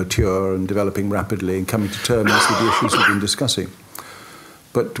 mature and developing rapidly and coming to terms with the issues we've been discussing.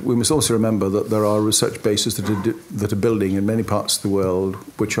 But we must also remember that there are research bases that are building in many parts of the world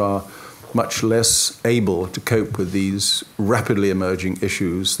which are much less able to cope with these rapidly emerging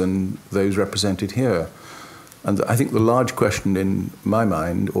issues than those represented here. And I think the large question in my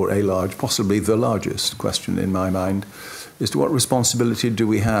mind, or possibly the largest question in my mind, is to what responsibility do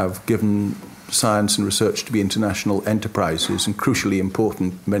we have, given science and research to be international enterprises and crucially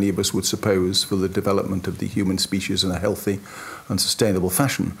important, many of us would suppose, for the development of the human species in a healthy and sustainable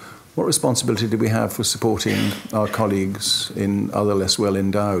fashion. What responsibility do we have for supporting our colleagues in other less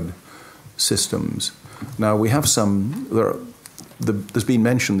well-endowed systems? Now, we have there's been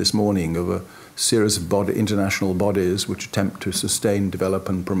mention this morning of a series of international bodies which attempt to sustain, develop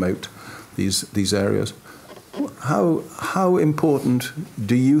and promote these areas. How important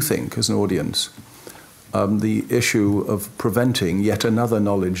do you think, as an audience, the issue of preventing yet another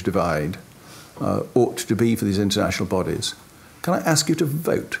knowledge divide ought to be for these international bodies. Can I ask you to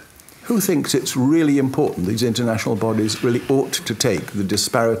vote? Who thinks it's really important these international bodies really ought to take the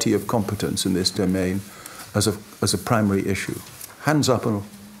disparity of competence in this domain as a primary issue? Hands up.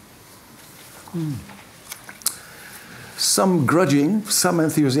 Some grudging, some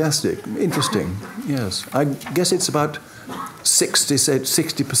enthusiastic. Interesting, yes. I guess it's about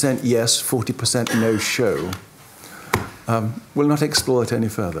 60% yes, 40% no show. We'll not explore it any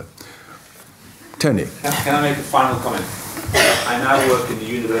further. Tony. Can I make a final comment? I now work in the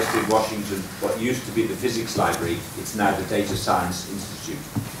University of Washington, what used to be the Physics Library. It's now the Data Science Institute.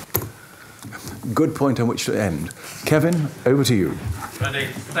 Good point on which to end. Kevin, over to you. Randy,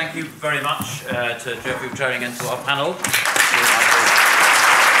 thank you very much to Geoffrey for chairing into our panel.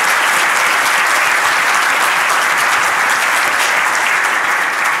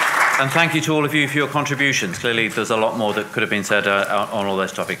 And thank you to all of you for your contributions. Clearly, there's a lot more that could have been said on all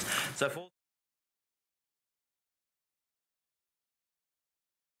those topics. So